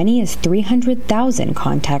that as many as 300,000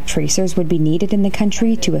 contact tracers would be needed in the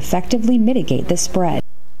country to effectively mitigate the spread.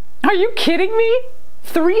 Are you kidding me?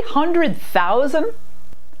 300,000?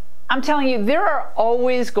 I'm telling you, there are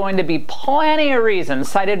always going to be plenty of reasons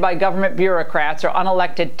cited by government bureaucrats or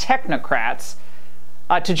unelected technocrats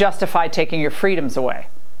to justify taking your freedoms away.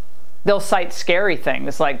 They'll cite scary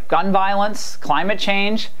things like gun violence, climate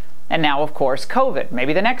change, and now, of course, COVID,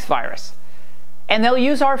 maybe the next virus. And they'll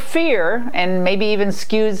use our fear and maybe even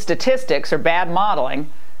skewed statistics or bad modeling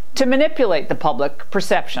to manipulate the public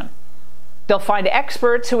perception. They'll find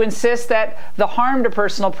experts who insist that the harm to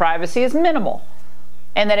personal privacy is minimal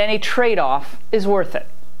and that any trade-off is worth it.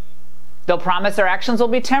 They'll promise their actions will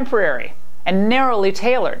be temporary and narrowly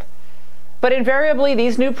tailored. But invariably,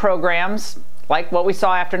 these new programs, like what we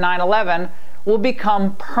saw after 9/11, will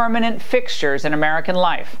become permanent fixtures in American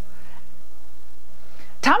life.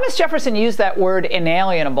 Thomas Jefferson used that word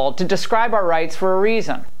inalienable to describe our rights for a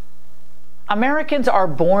reason. Americans are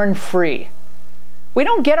born free. We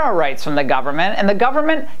don't get our rights from the government, and the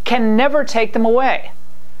government can never take them away.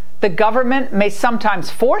 The government may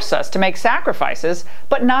sometimes force us to make sacrifices,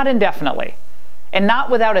 but not indefinitely, and not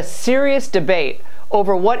without a serious debate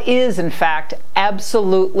over what is, in fact,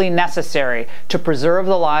 absolutely necessary to preserve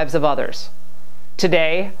the lives of others.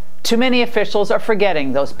 Today, too many officials are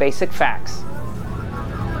forgetting those basic facts.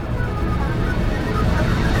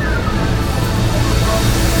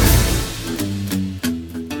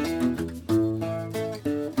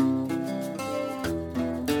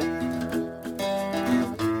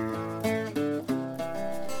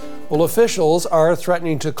 Well, officials are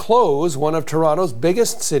threatening to close one of Toronto's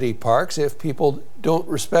biggest city parks if people don't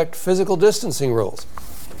respect physical distancing rules.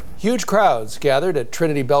 Huge crowds gathered at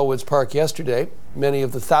Trinity Bellwoods Park yesterday. Many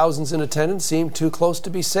of the thousands in attendance seemed too close to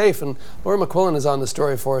be safe, and Laura McQuillan is on the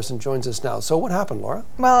story for us and joins us now. So what happened, Laura?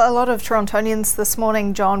 Well, a lot of Torontonians this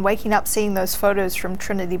morning, John, waking up seeing those photos from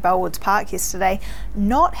Trinity Bellwoods Park yesterday,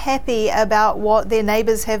 not happy about what their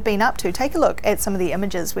neighbours have been up to. Take a look at some of the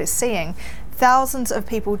images we're seeing. Thousands of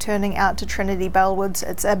people turning out to Trinity Bellwoods.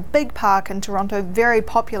 It's a big park in Toronto, very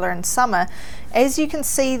popular in summer. As you can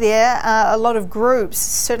see there, a lot of groups,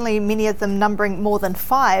 certainly many of them numbering more than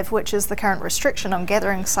 5, which is the current restriction on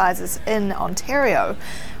gathering sizes in Ontario.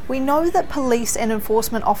 We know that police and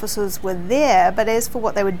enforcement officers were there, but as for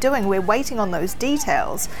what they were doing, we're waiting on those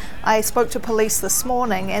details. I spoke to police this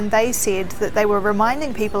morning and they said that they were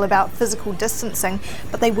reminding people about physical distancing,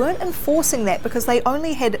 but they weren't enforcing that because they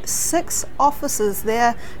only had 6 officers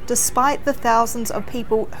there despite the thousands of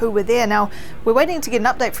people who were there. Now, we're waiting to get an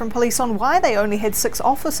update from police on why they only had 6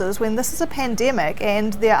 officers when this is a pandemic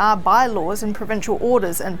and there are bylaws and provincial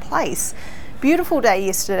orders in place. Beautiful day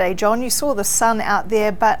yesterday, John. You saw the sun out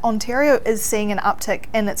there, but Ontario is seeing an uptick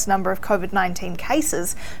in its number of COVID-19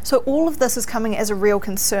 cases. So all of this is coming as a real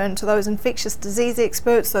concern to those infectious disease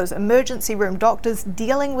experts, those emergency room doctors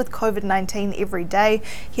dealing with COVID-19 every day.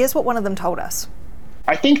 Here's what one of them told us.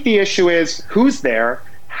 I think the issue is who's there,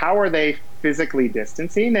 how are they physically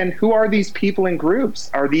distancing, and who are these people in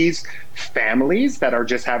groups? Are these families that are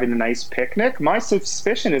just having a nice picnic? My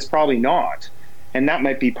suspicion is probably not. And that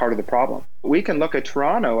might be part of the problem. We can look at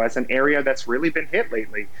Toronto as an area that's really been hit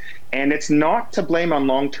lately. And it's not to blame on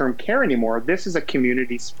long-term care anymore. This is a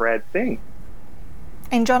community spread thing.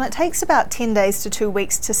 And John, it takes about 10 days to 2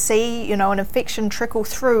 weeks to see, an infection trickle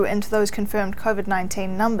through into those confirmed COVID-19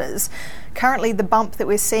 numbers. Currently, the bump that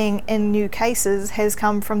we're seeing in new cases has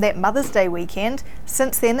come from that Mother's Day weekend.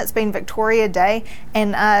 Since then, it's been Victoria Day,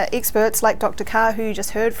 and experts like Dr. Carr, who you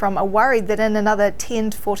just heard from, are worried that in another 10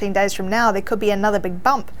 to 14 days from now, there could be another big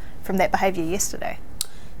bump from that behaviour yesterday.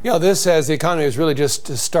 Yeah, this as the economy is really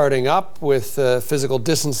just starting up with physical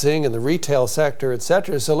distancing in the retail sector,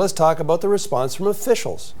 etc. So let's talk about the response from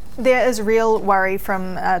officials. There is real worry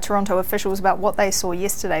from Toronto officials about what they saw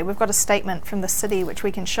yesterday. We've got a statement from the city which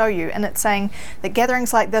we can show you, and it's saying that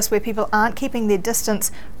gatherings like this where people aren't keeping their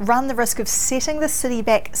distance run the risk of setting the city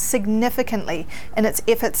back significantly in its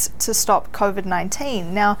efforts to stop COVID-19.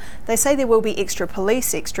 Now, they say there will be extra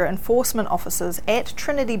police, extra enforcement officers at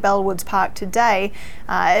Trinity Bellwoods Park today.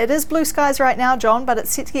 It is blue skies right now, John, but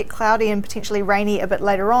it's set to get cloudy and potentially rainy a bit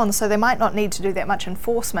later on, so they might not need to do that much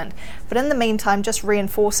enforcement. But in the meantime, just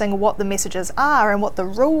reinforcing what the messages are and what the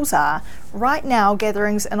rules are. Right now,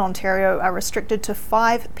 gatherings in Ontario are restricted to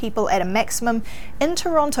 5 people at a maximum. In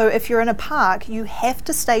Toronto, if you're in a park, you have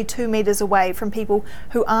to stay 2 metres away from people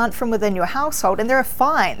who aren't from within your household, and there are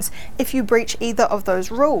fines if you breach either of those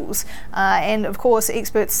rules. And of course,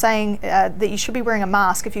 experts saying that you should be wearing a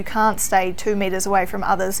mask if you can't stay 2 metres away from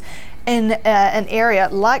others in an area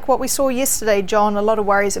like what we saw yesterday, John. A lot of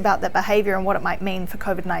worries about that behaviour and what it might mean for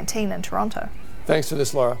COVID-19 in Toronto. Thanks for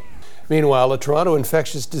this, Laura. Meanwhile, a Toronto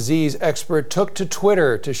infectious disease expert took to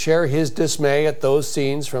Twitter to share his dismay at those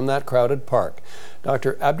scenes from that crowded park.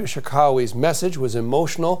 Dr. Abdushakarwi's message was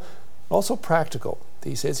emotional, also practical.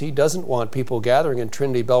 He says he doesn't want people gathering in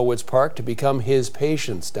Trinity Bellwoods Park to become his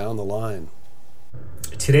patients down the line.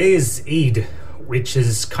 Today is Eid, which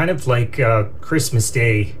is kind of like Christmas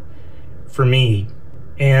Day for me.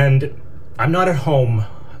 And I'm not at home.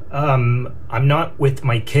 I'm not with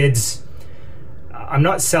my kids. I'm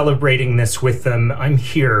not celebrating this with them. I'm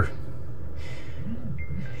here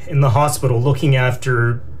in the hospital looking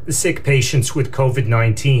after sick patients with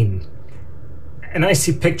COVID-19. And I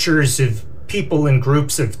see pictures of people in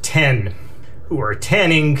groups of 10 who are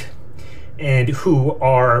tanning and who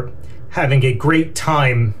are having a great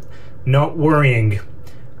time, not worrying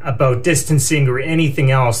about distancing or anything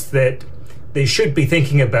else that they should be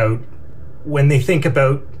thinking about when they think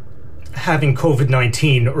about having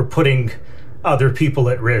COVID-19 or putting other people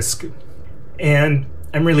at risk. And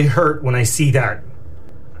I'm really hurt when I see that.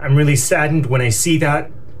 I'm really saddened when I see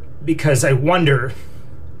that, because I wonder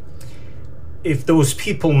if those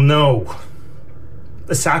people know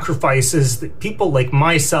the sacrifices that people like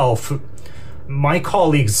myself, my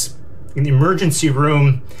colleagues in the emergency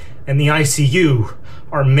room and the ICU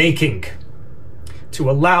are making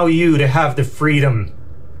to allow you to have the freedom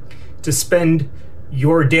to spend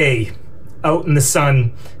your day out in the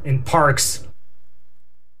sun in parks.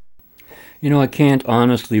 I can't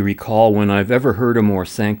honestly recall when I've ever heard a more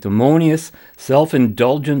sanctimonious,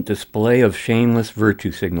 self-indulgent display of shameless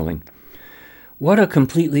virtue signaling. What a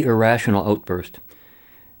completely irrational outburst.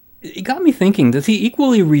 It got me thinking, does he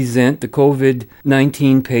equally resent the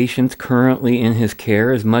COVID-19 patients currently in his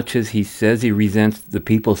care as much as he says he resents the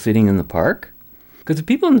people sitting in the park? Because the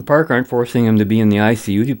people in the park aren't forcing him to be in the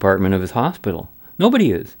ICU department of his hospital.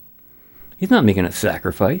 Nobody is. He's not making a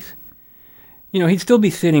sacrifice. He'd still be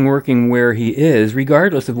sitting working where he is,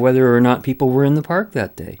 regardless of whether or not people were in the park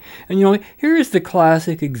that day. And here is the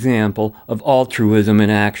classic example of altruism in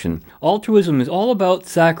action. Altruism is all about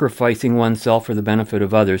sacrificing oneself for the benefit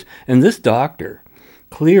of others, and this doctor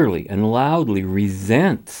clearly and loudly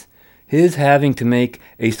resents his having to make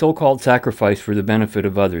a so-called sacrifice for the benefit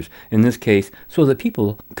of others, in this case, so that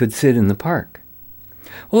people could sit in the park.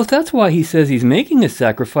 Well, if that's why he says he's making a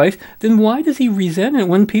sacrifice, then why does he resent it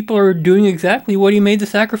when people are doing exactly what he made the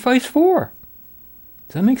sacrifice for?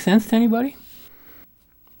 Does that make sense to anybody?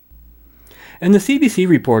 And the CBC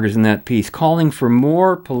reporters in that piece calling for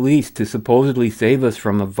more police to supposedly save us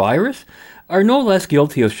from a virus are no less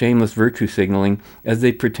guilty of shameless virtue signaling as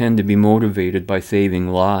they pretend to be motivated by saving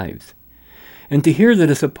lives. And to hear that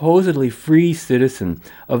a supposedly free citizen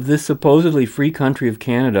of this supposedly free country of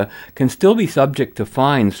Canada can still be subject to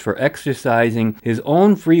fines for exercising his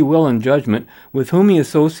own free will and judgment with whom he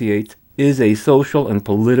associates is a social and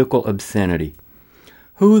political obscenity.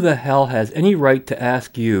 Who the hell has any right to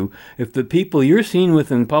ask you if the people you're seen with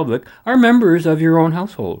in public are members of your own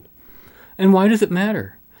household? And why does it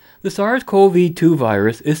matter? The SARS-CoV-2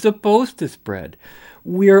 virus is supposed to spread.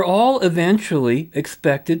 We are all eventually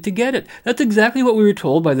expected to get it. That's exactly what we were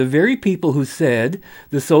told by the very people who said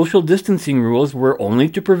the social distancing rules were only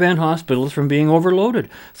to prevent hospitals from being overloaded.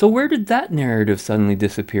 So where did that narrative suddenly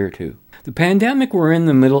disappear to? The pandemic we're in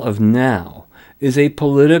the middle of now is a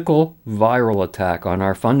political viral attack on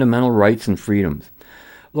our fundamental rights and freedoms.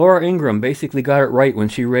 Laura Ingraham basically got it right when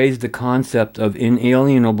she raised the concept of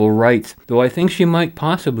inalienable rights, though I think she might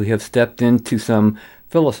possibly have stepped into some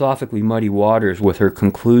philosophically muddy waters with her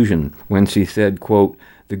conclusion when she said, quote,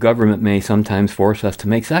 "The government may sometimes force us to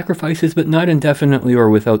make sacrifices, but not indefinitely or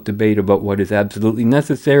without debate about what is absolutely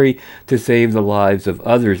necessary to save the lives of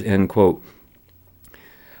others," end quote.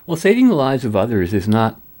 Well, saving the lives of others is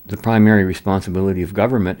not the primary responsibility of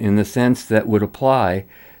government in the sense that would apply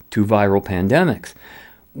to viral pandemics.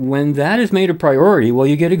 When that is made a priority, well,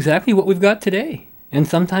 you get exactly what we've got today, and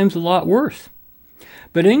sometimes a lot worse.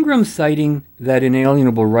 But Ingram citing that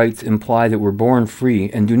inalienable rights imply that we're born free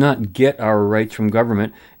and do not get our rights from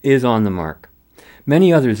government is on the mark.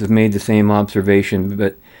 Many others have made the same observation,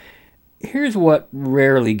 but here's what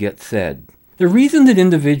rarely gets said. The reason that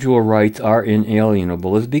individual rights are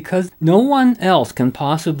inalienable is because no one else can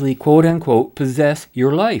possibly, quote-unquote, possess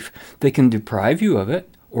your life. They can deprive you of it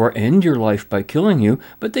or end your life by killing you,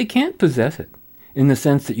 but they can't possess it, in the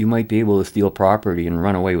sense that you might be able to steal property and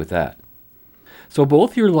run away with that. So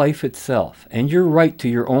both your life itself and your right to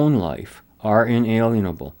your own life are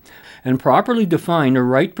inalienable. And properly defined, a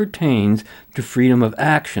right pertains to freedom of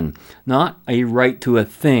action, not a right to a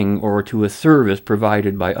thing or to a service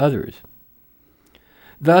provided by others.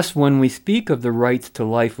 Thus, when we speak of the rights to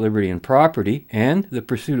life, liberty, and property, and the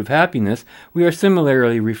pursuit of happiness, we are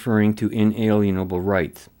similarly referring to inalienable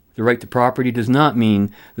rights. The right to property does not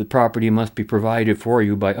mean that property must be provided for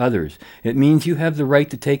you by others. It means you have the right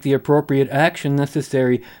to take the appropriate action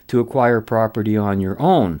necessary to acquire property on your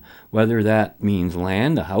own, whether that means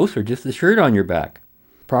land, a house, or just a shirt on your back.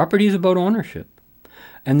 Property is about ownership.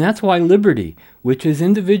 And that's why liberty, which is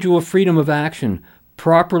individual freedom of action,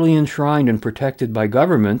 properly enshrined and protected by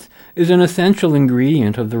governments, is an essential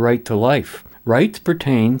ingredient of the right to life. Rights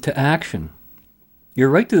pertain to action. Your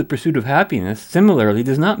right to the pursuit of happiness, similarly,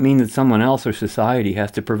 does not mean that someone else or society has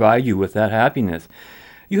to provide you with that happiness.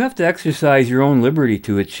 You have to exercise your own liberty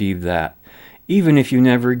to achieve that, even if you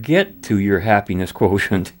never get to your happiness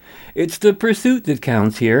quotient. It's the pursuit that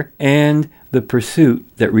counts here, and the pursuit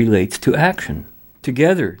that relates to action.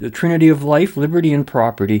 Together, the trinity of life, liberty, and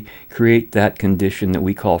property create that condition that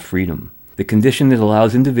we call freedom, the condition that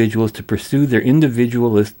allows individuals to pursue their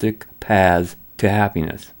individualistic paths to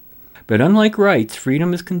happiness. But unlike rights,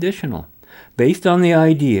 freedom is conditional, based on the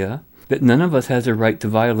idea that none of us has a right to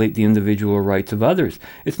violate the individual rights of others.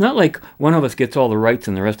 It's not like one of us gets all the rights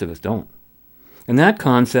and the rest of us don't. And that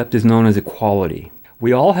concept is known as equality.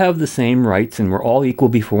 We all have the same rights and we're all equal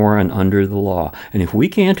before and under the law. And if we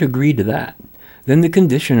can't agree to that, then the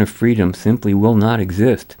condition of freedom simply will not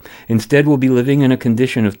exist. Instead, we'll be living in a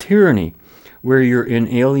condition of tyranny, where your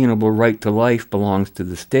inalienable right to life belongs to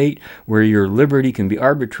the state, where your liberty can be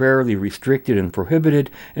arbitrarily restricted and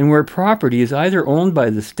prohibited, and where property is either owned by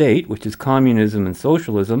the state, which is communism and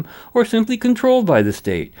socialism, or simply controlled by the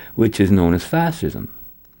state, which is known as fascism.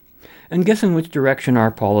 And guess in which direction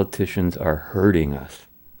our politicians are hurting us?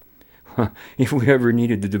 If we ever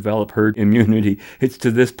needed to develop herd immunity, it's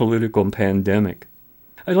to this political pandemic.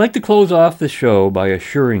 I'd like to close off the show by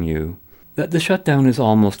assuring you that the shutdown is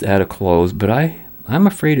almost at a close, but I'm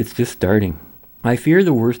afraid it's just starting. I fear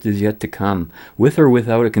the worst is yet to come, with or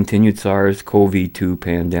without a continued SARS-CoV-2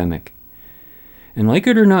 pandemic. And like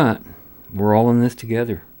it or not, we're all in this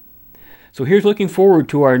together. So here's looking forward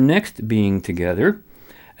to our next being together,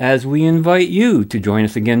 as we invite you to join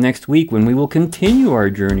us again next week when we will continue our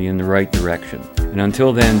journey in the right direction. And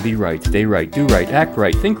until then, be right, stay right, do right, act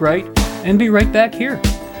right, think right, and be right back here.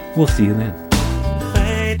 We'll see you then.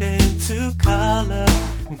 Fade into color,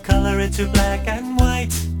 and color into black and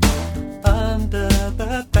white. Under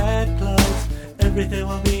the bedclothes, everything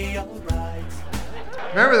will be alright.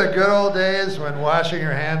 Remember the good old days when washing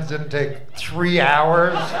your hands didn't take 3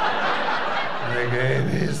 hours? Like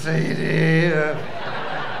ABCD.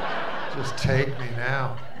 Just take me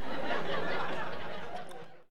now.